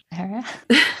into that area.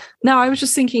 No, I was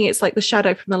just thinking it's like the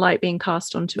shadow from the light being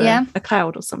cast onto a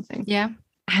cloud or something. Yeah.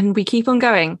 And we keep on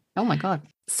going. Oh, my God.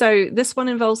 So this one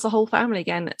involves the whole family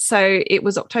again. So it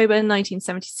was October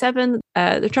 1977.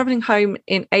 They're travelling home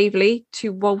in Aveley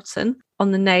to Walton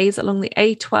on the Naze along the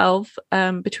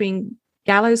A12 between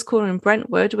Gallows Corner and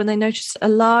Brentwood when they noticed a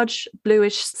large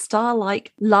bluish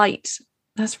star-like light.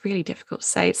 That's really difficult to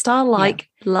say. Star-like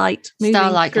light.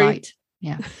 Star-like light.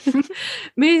 Yeah.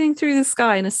 Moving through the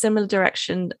sky in a similar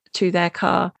direction to their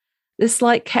car. This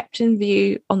light kept in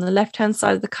view on the left-hand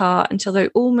side of the car until they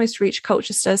almost reached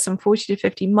Colchester, some 40 to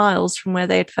 50 miles from where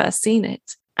they had first seen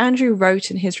it. Andrew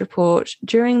wrote in his report,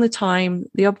 during the time,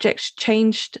 the object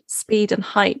changed speed and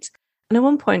height, and at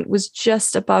one point was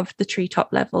just above the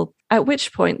treetop level, at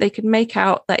which point they could make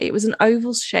out that it was an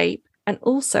oval shape. And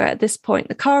also at this point,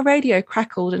 the car radio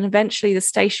crackled and eventually the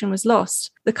station was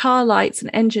lost. The car lights and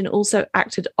engine also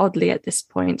acted oddly at this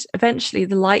point. Eventually,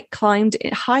 the light climbed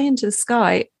high into the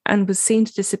sky and was seen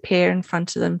to disappear in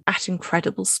front of them at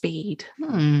incredible speed.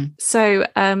 So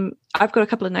I've got a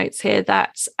couple of notes here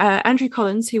that Andrew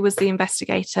Collins, who was the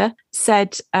investigator,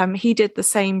 said he did the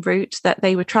same route that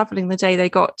they were travelling the day they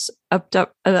got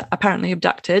apparently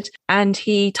abducted, and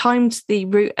he timed the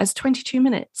route as 22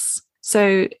 minutes.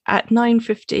 So at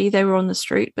 9:50, they were on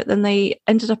this route, but then they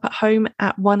ended up at home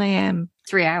at 1 a.m.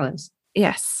 3 hours.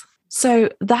 Yes. So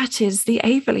that is the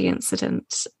Aveley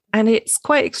incident. And it's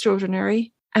quite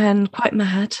extraordinary and quite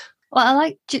mad.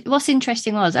 Well, what's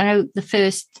interesting was, I know the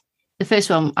first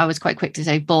one, I was quite quick to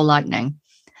say ball lightning.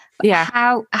 But yeah.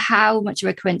 How much of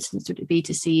a coincidence would it be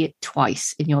to see it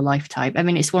twice in your lifetime? I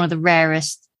mean, it's one of the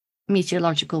rarest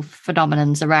meteorological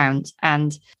phenomenons around.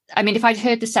 And I mean, if I'd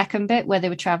heard the second bit where they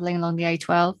were traveling along the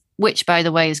A12, which by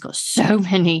the way has got so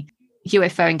many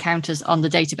UFO encounters on the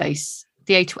database,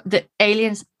 the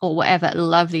aliens or whatever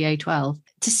love the A12.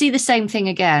 To see the same thing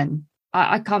again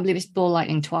I can't believe it's ball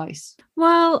lightning twice.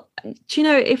 Well, do you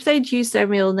know, if they'd used their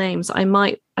real names, I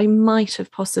might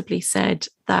have possibly said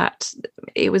that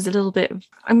it was a little bit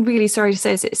I'm really sorry to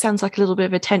say this, it sounds like a little bit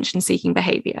of attention-seeking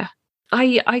behavior.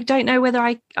 I don't know whether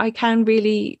I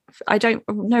don't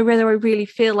know whether I really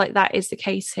feel like that is the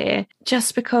case here.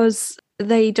 Just because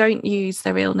they don't use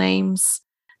their real names,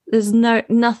 there's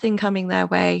nothing coming their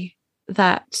way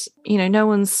that, you know, no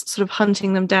one's sort of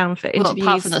hunting them down for interviews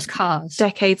apart from those cars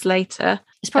decades later.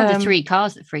 It's probably the 3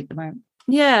 cars that freak them out.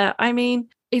 Yeah, I mean,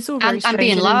 it's all very strange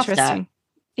being and laughed interesting.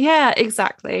 at. Yeah,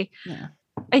 exactly. Yeah.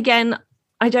 Again,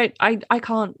 I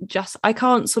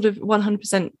can't sort of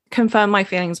 100% confirm my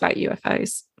feelings about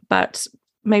UFOs, but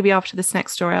maybe after this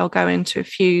next story, I'll go into a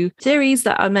few theories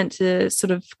that are meant to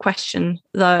sort of question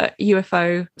the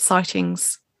UFO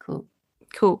sightings.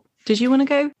 Cool. Did you want to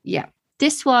go? Yeah.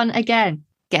 This one, again,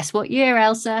 guess what year,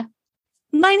 Elsa?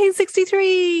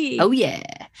 1963. Oh, yeah.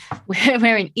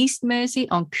 We're in East Mersey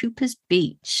on Cooper's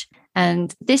Beach.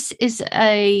 And this is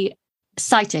a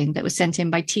sighting that was sent in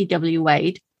by T.W.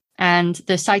 Wade. And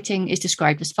the sighting is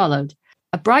described as followed.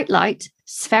 A bright light,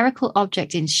 spherical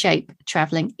object in shape,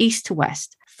 traveling east to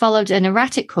west, followed an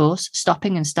erratic course,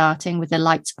 stopping and starting with the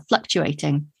lights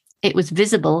fluctuating. It was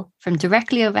visible from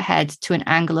directly overhead to an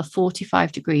angle of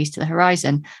 45 degrees to the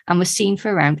horizon and was seen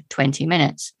for around 20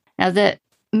 minutes. Now, the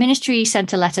ministry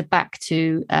sent a letter back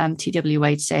to T.W.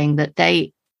 Wade saying that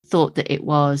they thought that it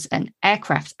was an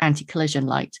aircraft anti-collision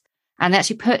light. And they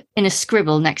actually put in a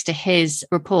scribble next to his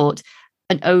report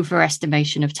an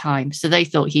overestimation of time. So they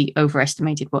thought he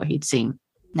overestimated what he'd seen.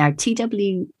 Now,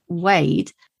 T.W.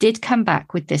 Wade did come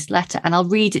back with this letter, and I'll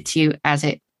read it to you as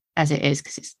it is,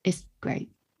 because it's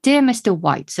great. Dear Mr.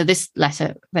 White, so this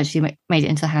letter eventually made it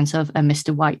into the hands of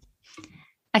Mr. White.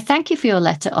 I thank you for your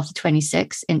letter of the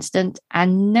 26th instant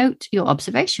and note your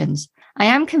observations. I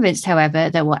am convinced,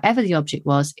 however, that whatever the object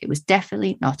was, it was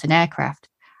definitely not an aircraft.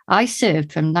 I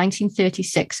served from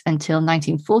 1936 until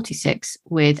 1946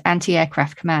 with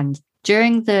Anti-Aircraft Command.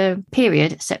 During the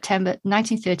period, September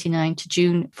 1939 to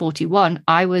June 41,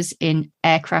 I was in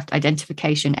Aircraft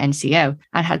Identification NCO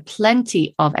and had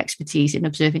plenty of expertise in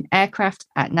observing aircraft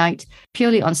at night,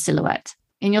 purely on silhouette.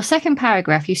 In your second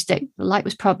paragraph, you state the light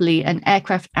was probably an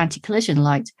aircraft anti-collision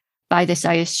light. By this,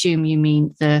 I assume you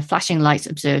mean the flashing lights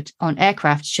observed on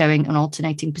aircraft showing an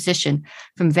alternating position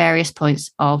from various points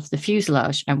of the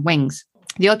fuselage and wings.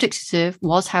 The object observed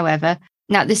was, however,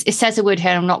 now it says a word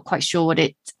here, I'm not quite sure what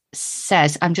it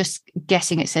says. I'm just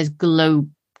guessing it says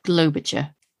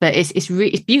globature, but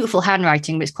it's beautiful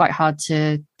handwriting, but it's quite hard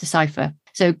to decipher.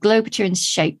 So globature in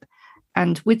shape,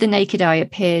 and with the naked eye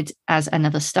appeared as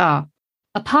another star.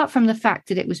 Apart from the fact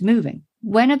that it was moving,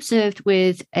 when observed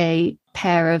with a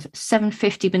pair of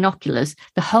 750 binoculars,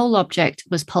 the whole object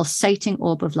was pulsating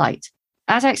orb of light.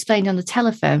 As I explained on the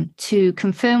telephone, to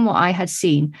confirm what I had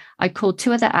seen, I called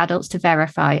 2 other adults to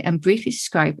verify and briefly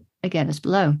describe again as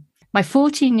below. My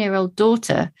 14-year-old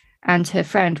daughter and her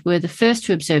friend were the first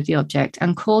to observe the object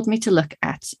and called me to look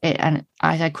at it. And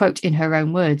as I quote in her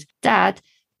own words, Dad,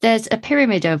 there's a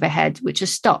pyramid overhead which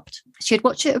has stopped. She had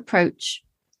watched it approach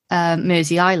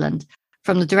Mersey Island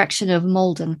from the direction of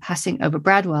Malden, passing over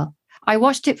Bradwell. I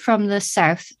watched it from the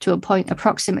south to a point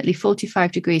approximately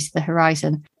 45 degrees to the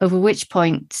horizon, over which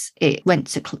point it went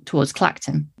towards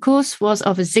Clacton. The course was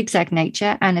of a zigzag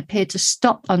nature and appeared to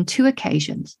stop on 2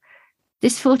 occasions.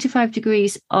 This 45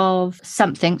 degrees of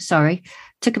something,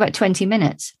 took about 20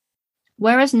 minutes.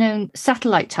 Whereas known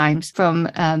satellite times from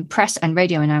press and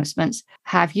radio announcements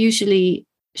have usually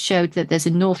showed that there's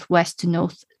a northwest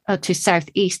to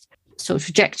southeast sort of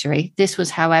trajectory. This was,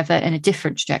 however, in a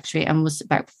different trajectory and was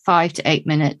about 5 to 8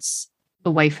 minutes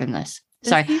away from this.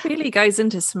 So he really goes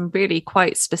into some really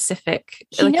quite specific.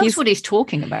 He knows what he's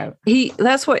talking about.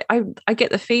 That's what I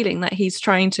get the feeling that he's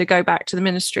trying to go back to the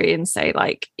ministry and say,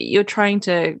 like, you're trying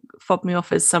to fob me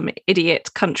off as some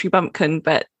idiot country bumpkin,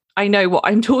 but I know what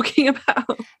I'm talking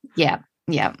about. Yeah.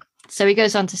 So he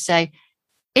goes on to say,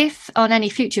 if on any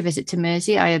future visit to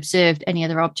Mersey I observed any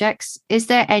other objects, is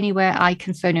there anywhere I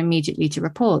can phone immediately to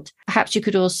report? Perhaps you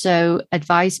could also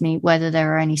advise me whether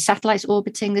there are any satellites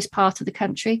orbiting this part of the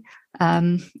country,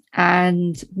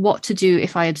 and what to do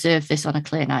if I observe this on a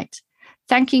clear night.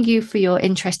 Thanking you for your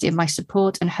interest in my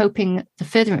support and hoping the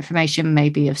further information may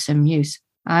be of some use.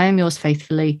 I am yours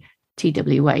faithfully,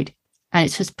 T.W. Wade. And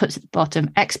it just puts at the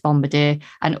bottom ex-bombardier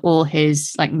and all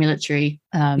his military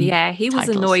he was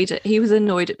titles. annoyed. He was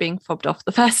annoyed at being fobbed off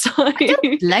the first time. I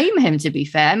don't blame him, to be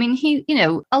fair. I mean,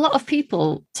 a lot of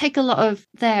people take a lot of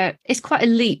it's quite a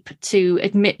leap to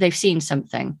admit they've seen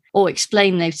something or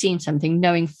explain they've seen something,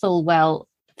 knowing full well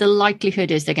the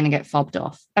likelihood is they're going to get fobbed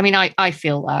off. I mean, I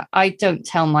feel that. I don't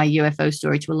tell my UFO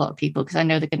story to a lot of people because I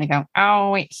know they're going to go,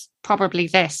 oh, it's probably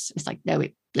this. It's like, no,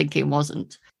 it blinking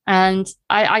wasn't. And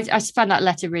I found that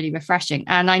letter really refreshing.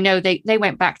 And I know they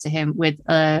went back to him with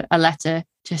a letter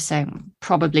just saying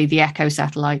probably the Echo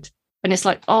satellite. And it's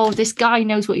like, oh, this guy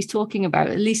knows what he's talking about.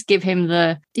 At least give him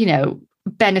the,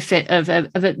 benefit of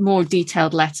a more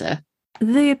detailed letter.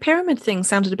 The pyramid thing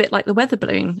sounded a bit like the weather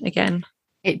balloon again.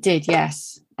 It did,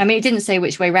 yes. I mean, it didn't say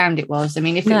which way round it was. I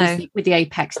mean, if it was with the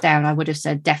apex down, I would have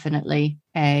said definitely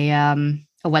a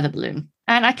weather balloon.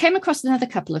 And I came across another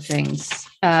couple of things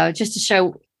just to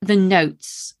show the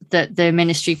notes that the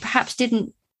ministry perhaps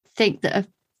didn't think that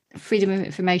a Freedom of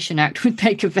Information Act would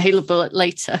make available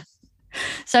later.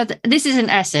 So this is in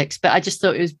Essex, but I just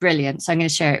thought it was brilliant. So I'm going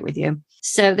to share it with you.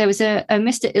 So there was a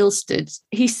Mr. Ilstead.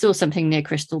 He saw something near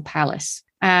Crystal Palace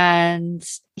and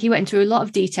he went into a lot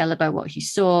of detail about what he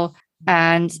saw.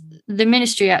 And the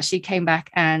ministry actually came back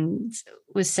and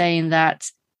was saying that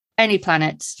any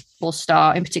planet or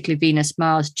star, in particular Venus,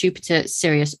 Mars, Jupiter,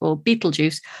 Sirius, or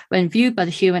Betelgeuse, when viewed by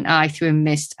the human eye through a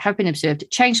mist, have been observed to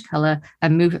change colour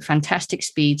and move at fantastic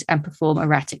speeds and perform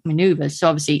erratic manoeuvres. So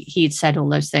obviously he'd said all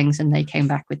those things and they came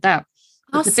back with that.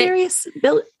 Are Sirius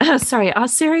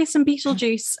and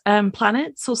Betelgeuse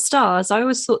planets or stars? I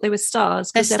always thought they were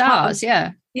stars. They're stars,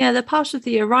 yeah. Yeah, they're part of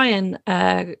the Orion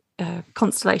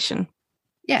constellation.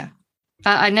 Yeah.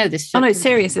 I know this. Oh, no,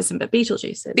 Sirius isn't, but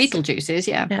Betelgeuse is. Betelgeuse is,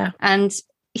 yeah. And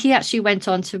he actually went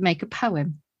on to make a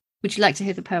poem. Would you like to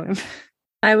hear the poem?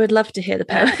 I would love to hear the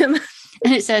poem.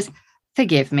 And it says,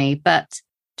 forgive me, but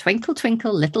twinkle,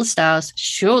 twinkle, little stars,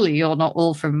 surely you're not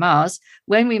all from Mars.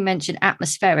 When we mention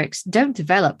atmospherics, don't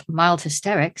develop mild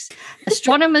hysterics.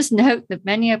 Astronomers note that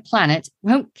many a planet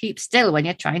won't keep still when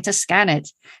you're trying to scan it.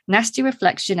 Nasty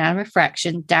reflection and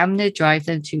refraction damn near drive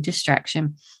them to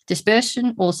distraction.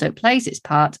 Dispersion also plays its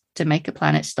part to make a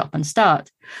planet stop and start.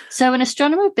 So an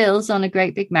astronomer builds on a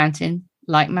great big mountain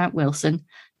like Mount Wilson.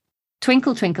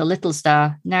 Twinkle, twinkle, little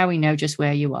star, now we know just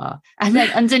where you are. And then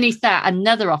underneath that,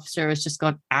 another officer has just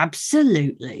gone,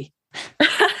 absolutely.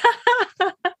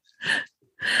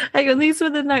 Hang on, these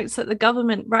were the notes that the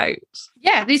government wrote.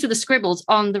 Yeah, these were the scribbles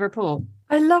on the report.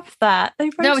 I love that. They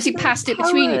obviously passed it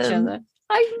between each other.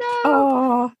 I know.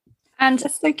 Oh, and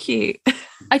that's so cute.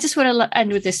 I just want to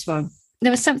end with this one.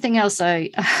 There was something else I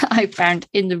found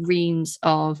in the reams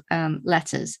of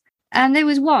letters. And there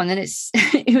was one, and it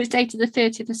was dated the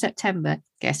 30th of September.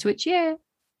 Guess which year?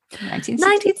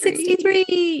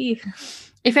 1963.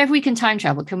 If ever we can time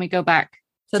travel, can we go back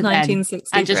to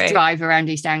 1963 and just drive around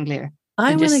East Anglia?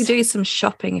 I want to do some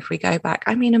shopping if we go back.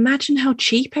 I mean, imagine how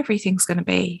cheap everything's going to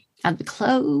be. And the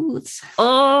clothes.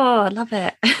 Oh, I love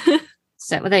it.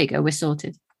 So, well, there you go. We're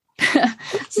sorted.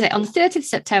 So on the 30th of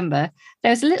September, there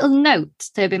was a little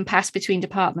note that had been passed between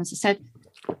departments that said,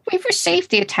 we've received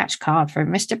the attached card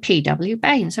from Mr. P.W.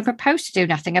 Baines and propose to do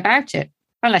nothing about it,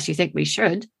 unless you think we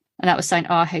should. And that was signed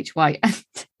R.H.Y. And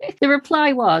the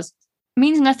reply was,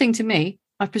 means nothing to me.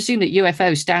 I presume that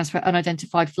UFO stands for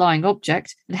unidentified flying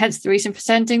object, and hence the reason for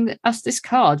sending us this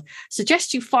card.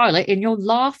 Suggest you file it in your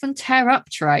laugh and tear up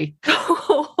tray.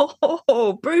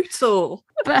 Oh, brutal.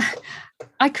 But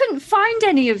I couldn't find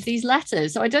any of these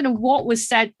letters, so I don't know what was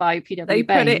said by P.W. They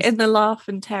Baines. put it in the laugh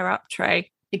and tear up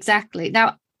tray. Exactly.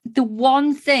 Now, the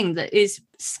one thing that is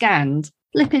scanned,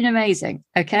 flipping amazing.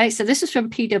 Okay, so this is from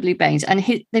P.W. Baines, and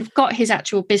they've got his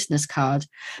actual business card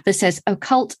that says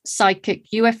occult, psychic,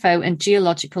 UFO, and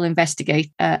geological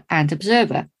investigator and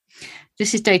observer.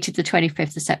 This is dated the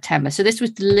 25th of September. So this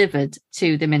was delivered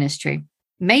to the ministry.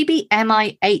 Maybe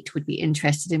MI8 would be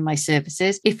interested in my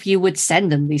services if you would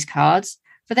send them these cards.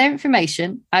 For their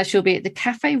information, I shall be at the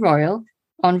Café Royal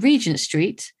on Regent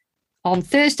Street on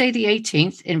Thursday the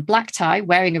 18th in black tie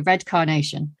wearing a red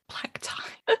carnation. Black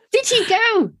tie. Did he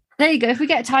go? There you go. If we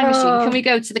get a time machine, can we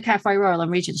go to the Café Royal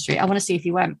on Regent Street? I want to see if he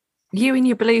went. You and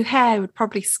your blue hair would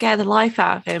probably scare the life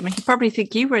out of him. He'd probably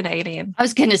think you were an alien. I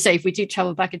was going to say, if we do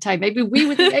travel back in time, maybe we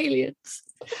were the aliens.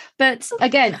 But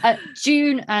again,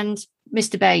 June and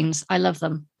Mr. Baines, I love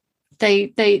them.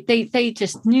 They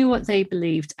just knew what they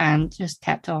believed and just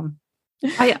kept on.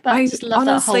 I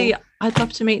honestly, I'd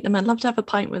love to meet them. I'd love to have a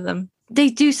pint with them. They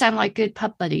do sound like good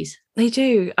pub buddies. They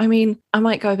do. I mean, I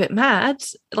might go a bit mad,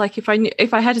 like if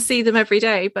I had to see them every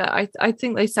day, but I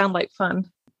think they sound like fun.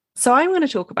 So I'm going to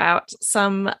talk about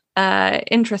some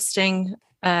interesting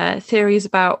theories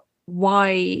about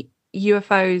why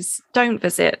UFOs don't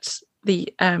visit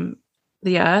the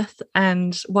Earth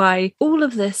and why all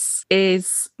of this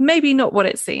is maybe not what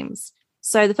it seems.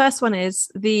 So the first one is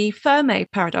the Fermi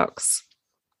paradox.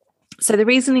 So the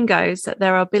reasoning goes that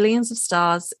there are billions of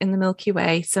stars in the Milky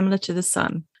Way similar to the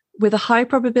sun, with a high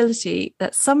probability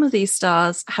that some of these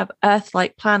stars have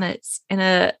Earth-like planets in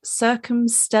a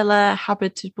circumstellar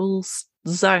habitable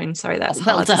zone. Sorry, that's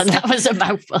well done. That was a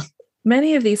mouthful.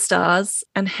 Many of these stars,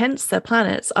 and hence their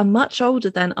planets, are much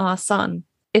older than our sun.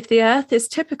 If the Earth is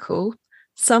typical,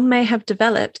 some may have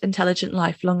developed intelligent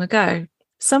life long ago.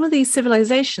 Some of these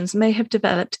civilizations may have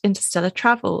developed interstellar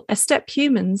travel, a step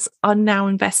humans are now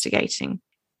investigating.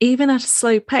 Even at a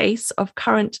slow pace of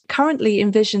currently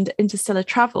envisioned interstellar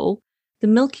travel, the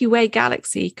Milky Way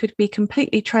galaxy could be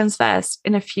completely transversed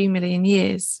in a few million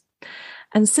years.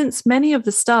 And since many of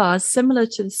the stars, similar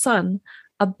to the sun,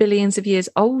 are billions of years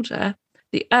older,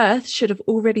 the Earth should have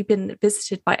already been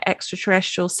visited by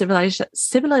extraterrestrial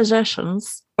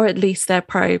civilizations, or at least their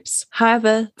probes.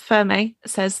 However, Fermi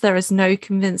says there is no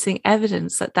convincing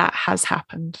evidence that that has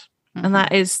happened. Mm-hmm. And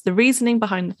that is the reasoning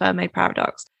behind the Fermi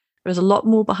paradox. There's a lot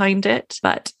more behind it,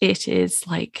 but it is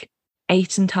like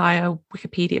 8 entire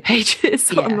Wikipedia pages,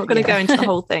 so I'm not going to go into the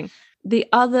whole thing. The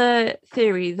other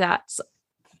theory that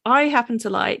I happen to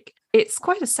like, it's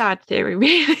quite a sad theory,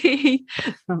 really,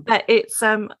 but it's,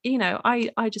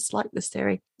 I just like this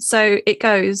theory. So it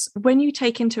goes, when you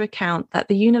take into account that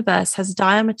the universe has a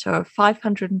diameter of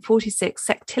 546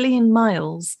 sextillion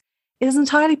miles, it is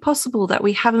entirely possible that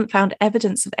we haven't found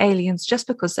evidence of aliens just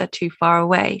because they're too far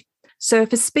away. So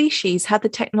if a species had the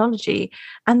technology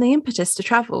and the impetus to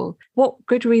travel, what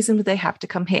good reason would they have to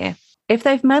come here? If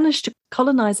they've managed to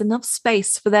colonize enough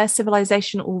space for their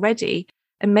civilization already,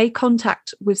 and made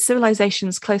contact with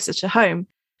civilizations closer to home,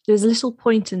 there's little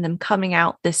point in them coming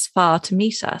out this far to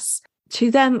meet us. To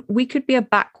them, we could be a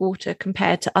backwater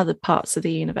compared to other parts of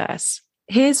the universe.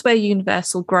 Here's where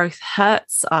universal growth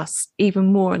hurts us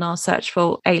even more in our search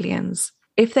for aliens.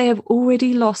 If they have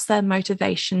already lost their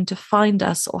motivation to find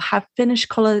us or have finished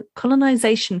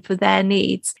colonization for their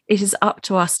needs, it is up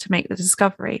to us to make the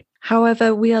discovery.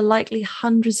 However, we are likely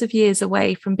hundreds of years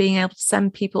away from being able to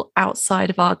send people outside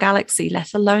of our galaxy,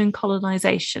 let alone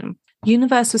colonization. The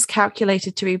universe was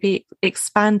calculated to be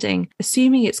expanding,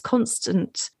 assuming it's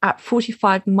constant at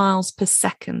 45 miles per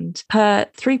second per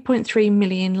 3.3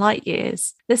 million light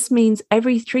years. This means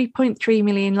every 3.3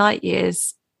 million light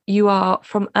years you are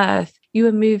from Earth, you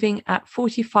are moving at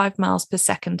 45 miles per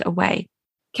second away.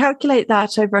 Calculate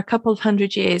that over a couple of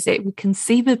hundred years, it would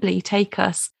conceivably take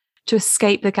us to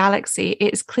escape the galaxy.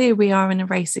 It is clear we are in a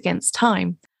race against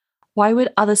time. Why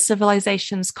would other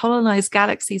civilizations colonize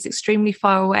galaxies extremely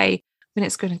far away when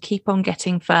it's going to keep on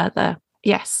getting further?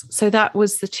 Yes, so that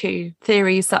was the two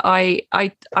theories that I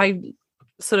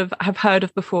sort of have heard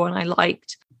of before and I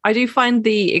liked. I do find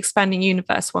the expanding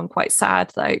universe one quite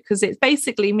sad though, because it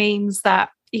basically means that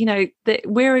that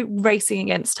we're racing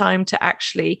against time to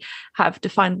actually have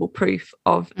definable proof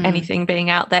of anything being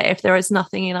out there if there is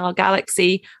nothing in our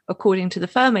galaxy, according to the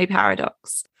Fermi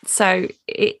paradox. So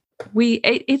it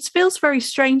feels very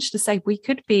strange to say we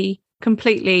could be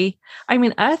completely,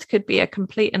 Earth could be a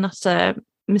complete and utter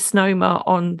misnomer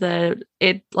on the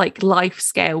life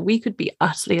scale. We could be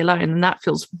utterly alone, and that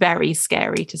feels very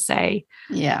scary to say.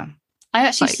 Yeah. I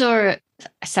actually saw it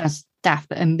sounds daft,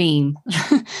 but a meme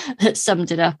that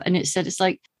summed it up, and it said it's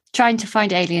like trying to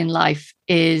find alien life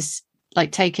is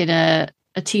like taking a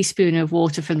teaspoon of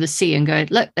water from the sea and going,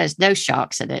 look, there's no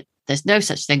sharks in it, there's no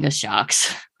such thing as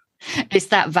sharks. It's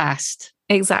that vast.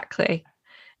 Exactly.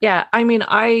 Yeah, I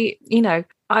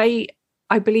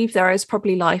believe there is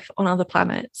probably life on other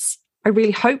planets. I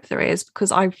really hope there is,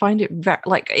 because I find it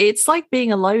it's like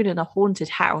being alone in a haunted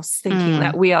house, thinking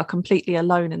that we are completely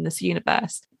alone in this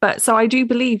universe. But so I do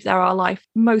believe there are life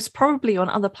most probably on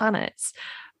other planets.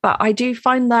 But I do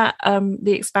find that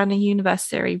the expanding universe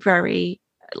theory very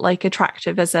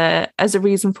attractive as a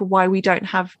reason for why we don't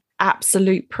have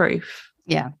absolute proof.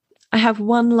 Yeah. I have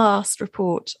one last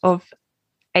report of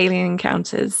alien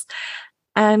encounters.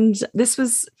 And this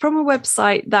was from a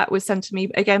website that was sent to me,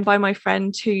 again, by my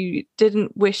friend who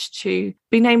didn't wish to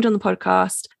be named on the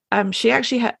podcast. She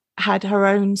actually had her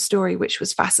own story, which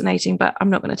was fascinating, but I'm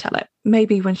not going to tell it.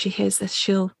 Maybe when she hears this,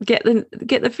 she'll get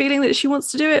the feeling that she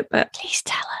wants to do it, but please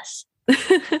tell us.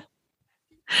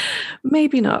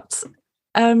 Maybe not.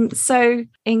 So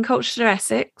in Colchester,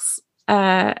 Essex,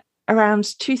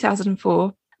 around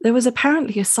 2004, there was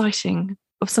apparently a sighting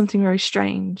of something very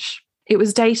strange. It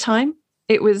was daytime.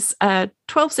 It was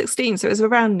 12:16, so it was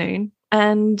around noon.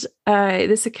 And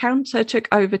this encounter took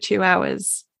over 2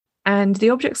 hours. And the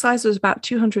object size was about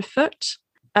 200 foot.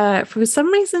 For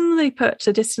some reason, they put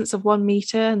a distance of 1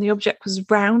 meter, and the object was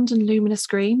round and luminous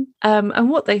green. And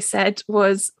what they said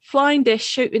was, flying dish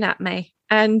shooting at me.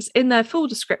 And in their full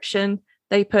description,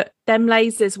 they put them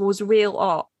lasers was real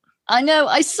art. I know,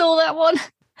 I saw that one.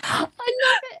 I love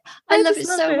it. I love it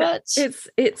so much.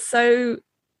 It's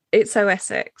so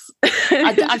Essex.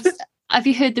 Have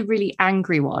you heard the really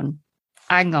angry one?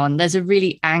 Hang on, there's a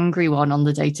really angry one on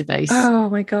the database. Oh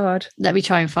my God. Let me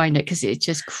try and find it because it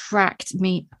just cracked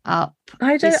me up.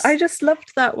 I just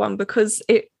loved that one because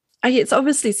it's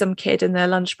obviously some kid in their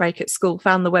lunch break at school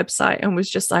found the website and was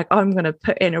just like, I'm going to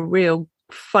put in a real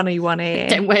funny one here.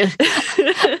 10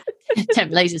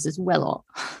 lasers as well.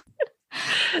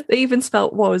 They even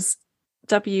spelt was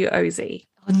WOZ.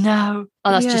 Oh no.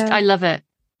 Oh, that's just, I love it.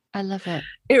 I love it.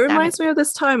 It reminds me of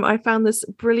this time I found this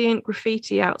brilliant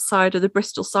graffiti outside of the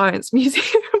Bristol Science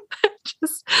Museum.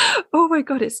 Just, oh my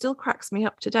God, it still cracks me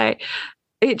up today.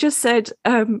 It just said,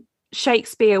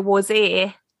 Shakespeare was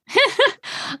here.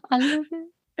 I love it.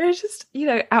 It was just,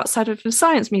 outside of the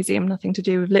Science Museum, nothing to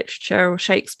do with literature or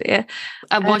Shakespeare.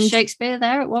 And was Shakespeare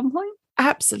there at one point?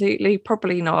 Absolutely,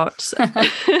 probably not.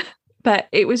 But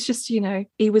it was just,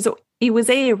 he was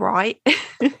here, right?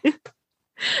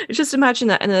 Just imagine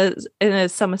that in a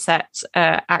Somerset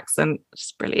accent.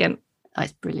 It's brilliant.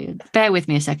 That's brilliant. Bear with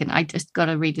me a second. I just got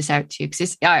to read this out to you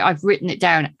because I've written it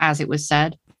down as it was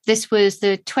said. This was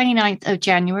the 29th of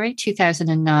January,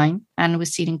 2009, and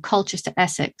was seen in Colchester,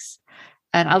 Essex.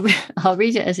 And I'll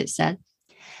read it as it said.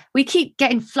 We keep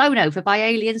getting flown over by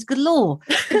aliens galore,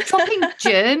 dropping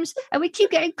germs, and we keep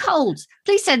getting colds.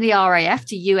 Please send the RAF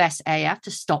to USAF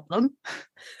to stop them.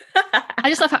 I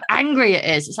just love how angry it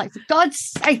is. It's like, for God's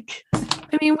sake.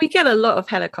 I mean, we get a lot of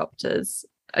helicopters.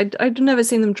 I've never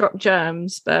seen them drop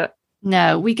germs, but...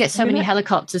 No, we get so many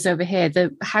helicopters over here.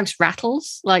 The house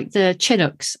rattles, like the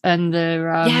Chinooks and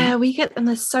the... Yeah, we get them.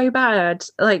 They're so bad.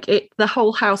 Like, the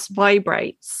whole house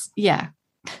vibrates. Yeah.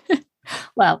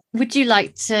 Well, would you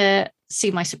like to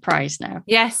see my surprise now?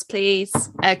 Yes, please.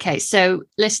 Okay, so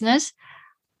listeners,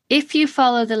 if you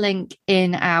follow the link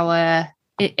in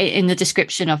the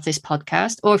description of this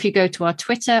podcast, or if you go to our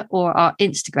Twitter or our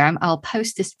Instagram, I'll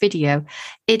post this video.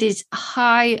 It is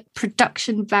high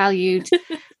production valued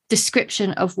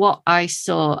description of what I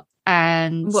saw.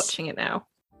 And I'm watching it now.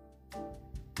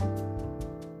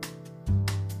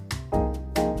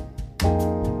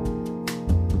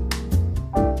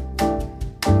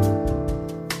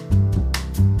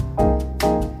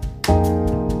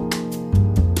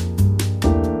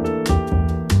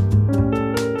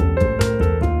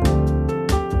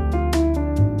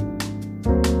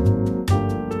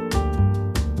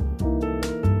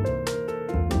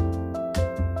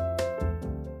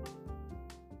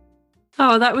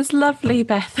 Oh, that was lovely,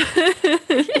 Beth.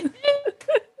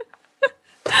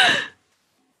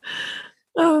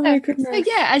 Oh my goodness. So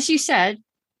yeah, as you said,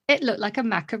 it looked like a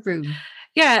macaroon.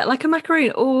 Yeah, like a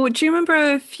macaroon. Or do you remember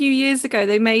a few years ago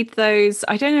they made those,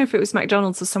 I don't know if it was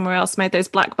McDonald's or somewhere else, made those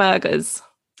black burgers?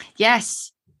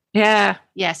 Yes. Yeah.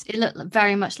 Yes, it looked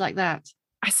very much like that.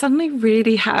 I suddenly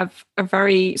really have a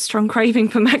very strong craving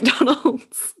for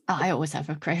McDonald's. I always have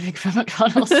a craving for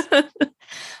McDonald's. But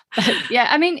yeah,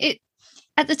 I mean,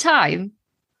 at the time,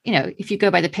 if you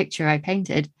go by the picture I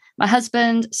painted, my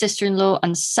husband, sister-in-law,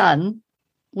 and son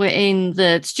were in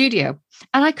the studio,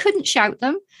 and I couldn't shout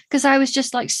them because I was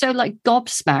just so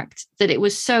gobsmacked that it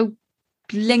was so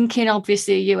blinking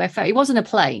obviously a UFO. It wasn't a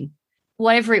plane,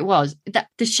 whatever it was. That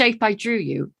the shape I drew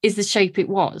you is the shape it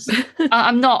was.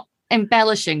 I'm not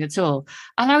embellishing at all.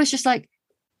 And I was just like,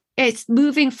 it's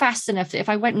moving fast enough that if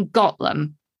I went and got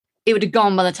them, it would have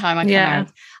gone by the time I came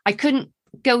out. I couldn't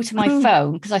go to my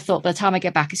phone because I thought by the time I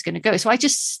get back it's going to go. So I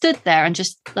just stood there and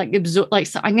just absorb,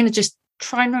 so I'm going to just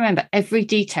try and remember every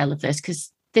detail of this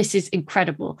because this is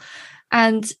incredible.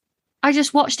 And I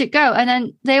just watched it go, and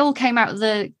then they all came out of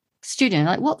the studio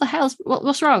like, what the hell's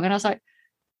what's wrong? And I was like,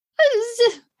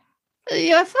 it's a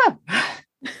UFO.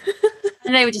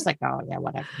 And they were just like, oh yeah,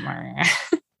 whatever.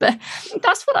 But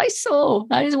that's what I saw.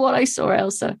 That is what I saw,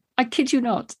 Elsa. I kid you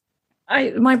not.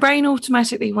 My brain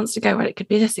automatically wants to go, well, it could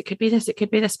be this, it could be this, it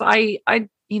could be this. But I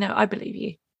believe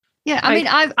you. Yeah, I mean,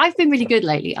 I've been really good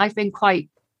lately. I've been quite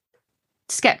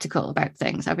skeptical about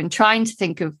things. I've been trying to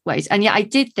think of ways. And yeah, I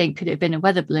did think could it have been a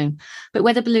weather balloon, but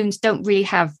weather balloons don't really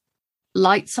have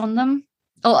lights on them,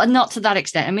 or not to that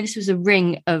extent. I mean, this was a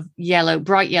ring of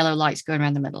bright yellow lights going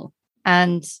around the middle,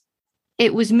 and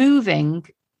it was moving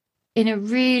in a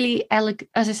really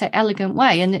elegant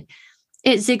way, and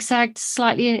it zigzagged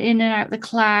slightly in and out of the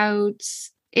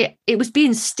clouds. It was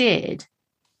being steered,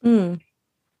 and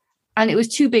it was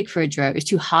too big for a drone. It was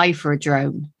too high for a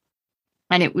drone,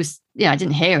 and it was I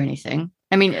didn't hear anything.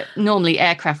 I mean, normally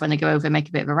aircraft when they go over make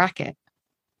a bit of a racket.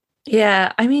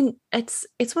 Yeah, I mean, it's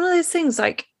one of those things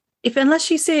like if unless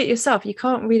you see it yourself, you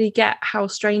can't really get how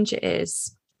strange it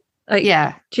is. Like,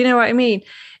 Yeah. do you know what I mean?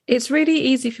 It's really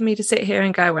easy for me to sit here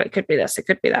and go, well, it could be this, it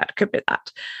could be that, it could be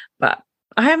that. But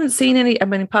I haven't seen any, I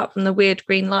mean, apart from the weird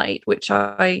green light, which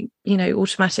I,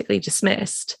 automatically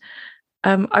dismissed.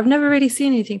 I've never really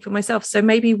seen anything for myself. So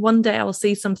maybe one day I'll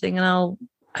see something and I'll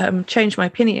change my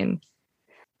opinion.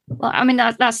 Well, I mean,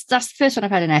 that's the first one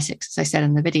I've had in Essex, as I said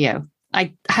in the video.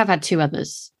 I have had 2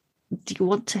 others. Do you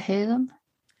want to hear them?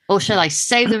 Or shall I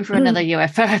save them for another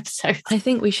UFO episode? I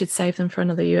think we should save them for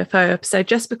another UFO episode,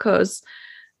 just because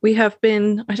we have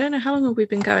been, I don't know, how long have we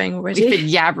been going already? We've been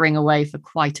yabbering away for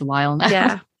quite a while now.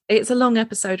 Yeah, it's a long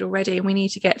episode already, and we need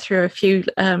to get through a few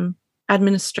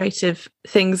administrative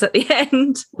things at the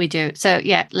end. We do. So,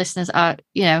 yeah, listeners,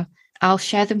 I'll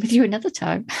share them with you another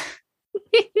time.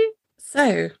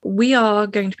 So we are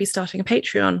going to be starting a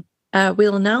Patreon.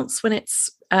 We'll announce when it's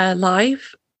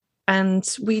live,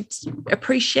 and we'd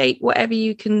appreciate whatever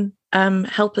you can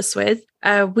help us with.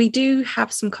 We do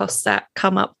have some costs that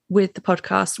come up with the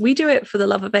podcast. We do it for the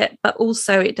love of it, but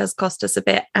also it does cost us a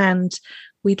bit, and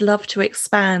we'd love to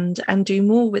expand and do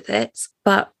more with it,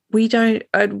 but we don't.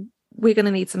 We're going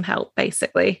to need some help,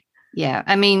 basically. Yeah,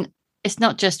 I mean, it's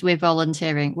not just we're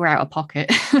volunteering; we're out of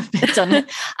pocket. And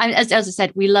as I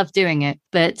said, we love doing it,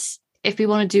 but if we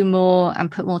want to do more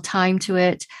and put more time to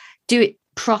it, do it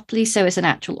properly so it's an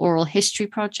actual oral history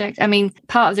project. I mean,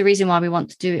 part of the reason why we want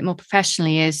to do it more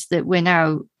professionally is that we're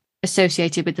now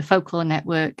associated with the Folklore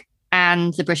Network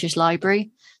and the British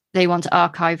Library. They want to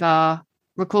archive our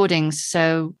recordings,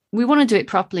 so we want to do it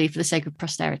properly for the sake of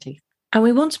posterity. And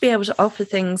we want to be able to offer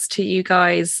things to you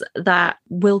guys that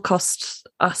will cost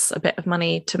us a bit of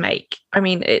money to make. I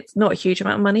mean, it's not a huge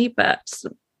amount of money, but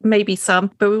maybe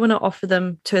some, but we want to offer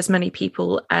them to as many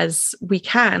people as we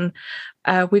can.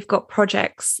 We've got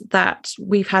projects that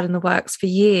we've had in the works for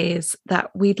years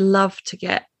that we'd love to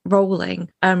get rolling,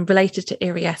 related to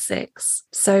Erie Essex.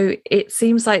 So it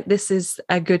seems like this is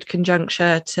a good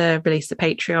conjuncture to release the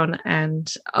Patreon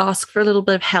and ask for a little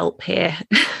bit of help here.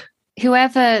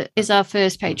 Whoever is our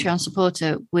first Patreon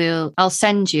supporter, I'll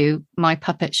send you my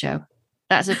puppet show.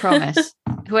 That's a promise.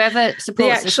 Whoever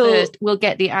supports us first will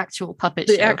get the actual puppet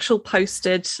show. The actual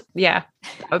posted, yeah,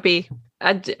 that would be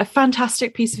a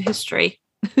fantastic piece of history.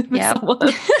 Yeah.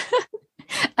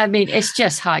 I mean, it's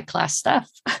just high class stuff.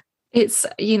 It's,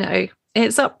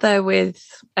 it's up there with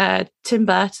Tim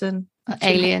Burton.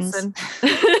 Aliens.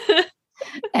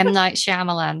 M. Night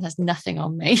Shyamalan has nothing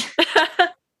on me.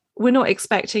 We're not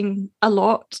expecting a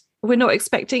lot. We're not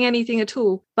expecting anything at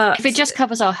all. But if it just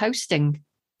covers our hosting.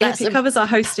 If it covers our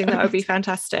hosting, that would be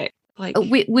fantastic. Like,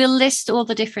 we'll list all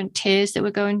the different tiers that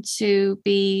we're going to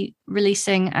be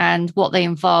releasing and what they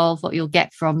involve, what you'll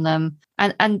get from them.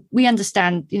 And we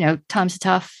understand, times are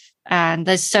tough, and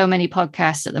there's so many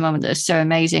podcasts at the moment that are so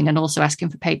amazing, and also asking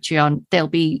for Patreon. They'll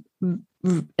be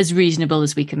as reasonable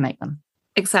as we can make them.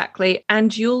 Exactly.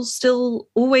 And you'll still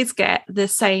always get the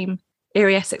same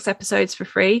Erie Essex episodes for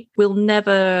free. We'll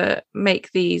never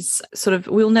make these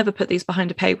we'll never put these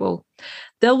behind a paywall.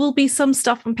 There will be some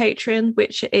stuff on Patreon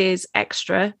which is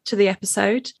extra to the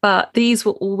episode, but these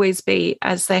will always be,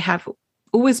 as they have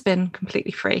always been,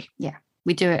 completely free. Yeah,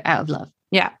 we do it out of love.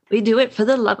 Yeah, we do it for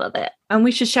the love of it. And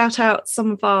we should shout out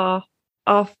some of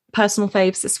our personal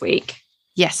faves this week.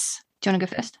 Yes. Do you want to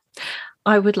go first?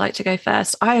 I would like to go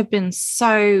first. I have been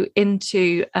so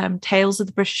into Tales of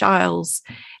the British Isles.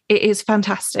 It is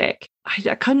fantastic.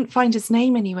 I couldn't find his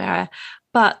name anywhere,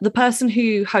 but the person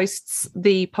who hosts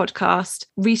the podcast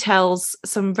retells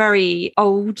some very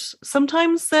old,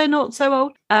 sometimes they're not so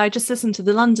old. I just listened to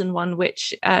the London one,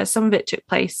 which some of it took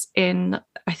place in,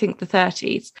 I think, the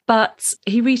 30s. But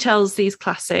he retells these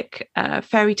classic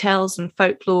fairy tales and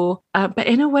folklore, but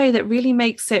in a way that really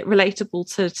makes it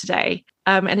relatable to today.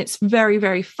 And it's very,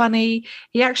 very funny.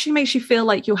 He actually makes you feel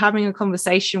like you're having a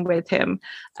conversation with him,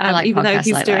 even though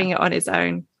he's doing it on his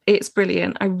own. It's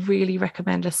brilliant. I really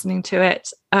recommend listening to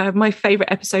it. My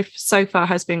favourite episode so far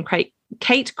has been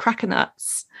Kate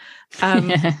Crackernuts.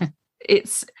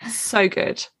 It's so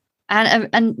good.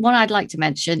 And one I'd like to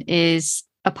mention is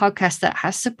a podcast that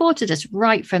has supported us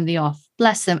right from the off.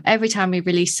 Bless them. Every time we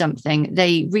release something,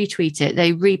 they retweet it,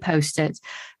 they repost it,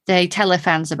 they tell their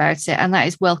fans about it, and that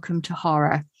is Welcome to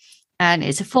Horror. And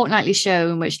it's a fortnightly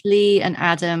show in which Lee and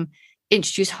Adam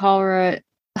introduce horror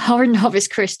novice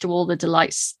Chris to all the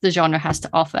delights the genre has to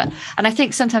offer. And I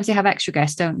think sometimes they have extra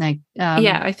guests, don't they?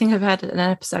 Yeah, I think I've had an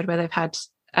episode where they've had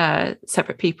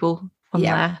separate people on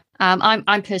there.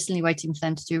 I'm personally waiting for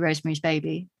them to do Rosemary's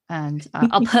Baby. And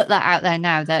I'll put that out there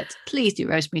now that please do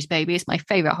Rosemary's Baby. It's my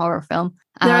favorite horror film.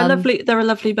 They're a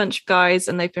lovely bunch of guys,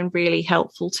 and they've been really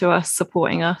helpful to us,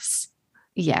 supporting us.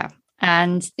 Yeah.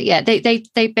 And yeah, they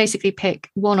basically pick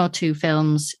one or two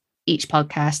films each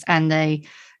podcast, and they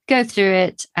go through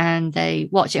it and they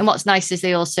watch it. And what's nice is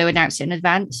they also announce it in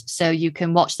advance, so you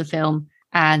can watch the film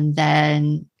and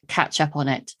then catch up on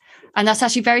it. And that's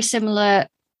actually very similar.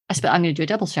 I'm going to do a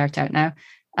double shout out now.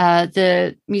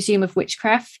 The Museum of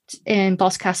Witchcraft in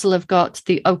Boscastle have got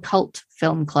the Occult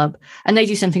Film Club, and they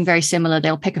do something very similar.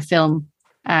 They'll pick a film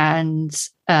and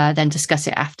then discuss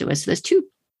it afterwards. So there's two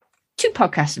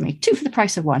podcasts for me, 2 for the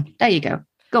price of 1. There you go.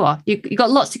 Go on. You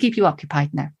got lots to keep you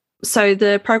occupied now. So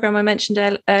the program I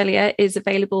mentioned earlier is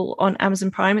available on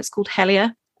Amazon Prime. It's called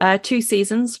Hellier. 2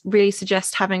 seasons. Really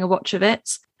suggest having a watch of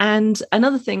it. And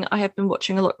another thing I have been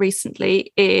watching a lot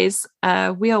recently is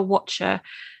We Are Watcher.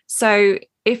 So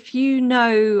if you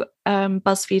know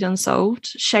BuzzFeed Unsolved,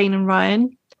 Shane and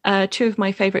Ryan, 2 of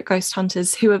my favourite ghost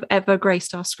hunters who have ever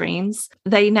graced our screens,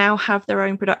 they now have their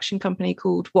own production company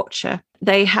called Watcher.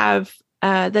 They have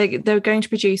they're going to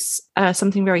produce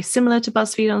something very similar to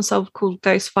BuzzFeed Unsolved called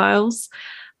Ghost Files.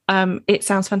 It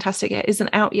sounds fantastic. It isn't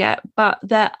out yet, but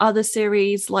their other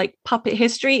series like Puppet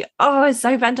History, it's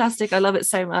so fantastic. I love it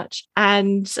so much.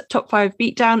 And Top 5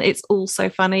 Beatdown, it's all so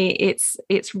funny. It's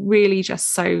really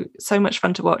just so much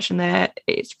fun to watch, and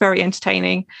it's very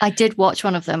entertaining. I did watch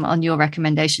one of them on your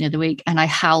recommendation of the week, and I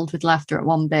howled with laughter at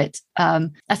one bit. I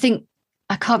think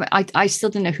I still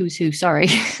don't know who's who, sorry.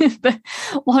 But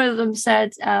one of them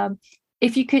said,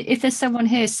 if there's someone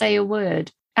here, say a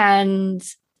word. And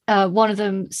one of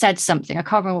them said something. I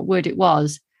can't remember what word it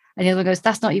was. And the other one goes,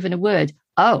 that's not even a word.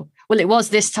 Oh, well, it was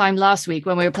this time last week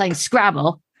when we were playing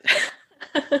Scrabble.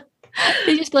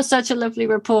 They just got such a lovely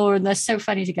rapport, and they're so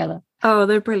funny together. Oh,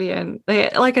 they're brilliant.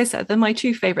 Like I said, they're my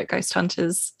 2 favourite ghost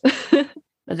hunters.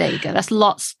 But there you go. That's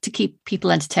lots to keep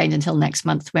people entertained until next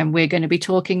month, when we're going to be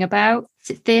talking about, is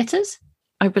it theatres?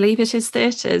 I believe it is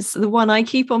theatres. The one I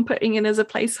keep on putting in as a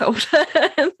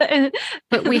placeholder.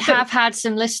 But we have had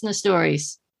some listener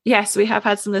stories. Yes, we have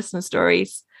had some listener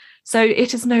stories. So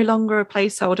it is no longer a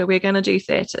placeholder. We're going to do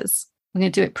theatres. We're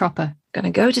going to do it proper. Going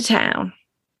to go to town.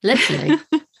 Literally.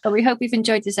 But we hope you've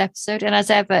enjoyed this episode. And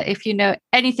as ever, if you know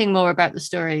anything more about the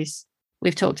stories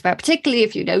we've talked about, particularly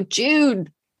if you know June,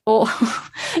 or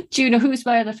June, or who's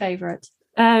my other favourite?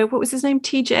 What was his name?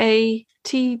 TW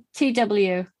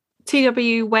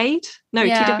Wade? No,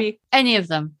 yeah, TW. Any of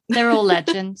them. They're all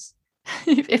legends.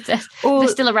 if they're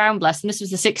still around, bless them. This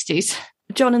was the 60s.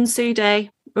 John and Sue Day,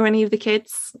 or any of the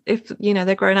kids, if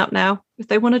they're grown up now. If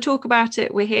they want to talk about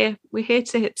it, we're here. We're here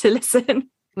to listen.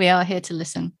 We are here to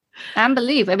listen and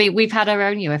believe. I mean, we've had our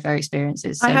own UFO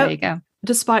experiences. So there you go.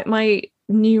 Despite my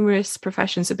numerous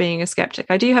professions of being a skeptic,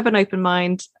 I do have an open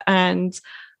mind, and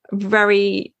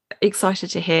very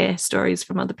excited to hear stories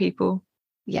from other people.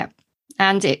 Yeah.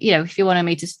 And if you wanted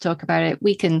me to talk about it,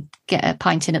 we can get a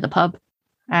pint in at the pub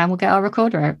and we'll get our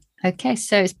recorder out. Okay,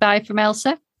 so it's bye from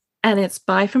Elsa. And it's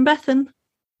bye from Bethan.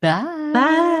 Bye.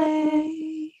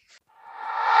 Bye.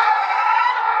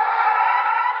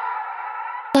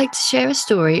 Like to share a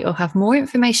story or have more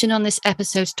information on this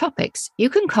episode's topics,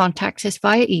 you can contact us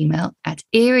via email at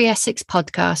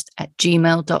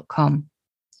eerieessexpodcast@gmail.com.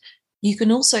 You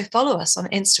can also follow us on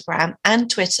Instagram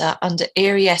and Twitter under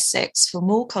Eerie Essex for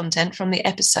more content from the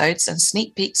episodes and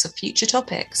sneak peeks of future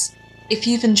topics. If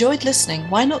you've enjoyed listening,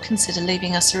 why not consider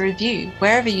leaving us a review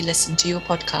wherever you listen to your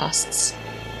podcasts?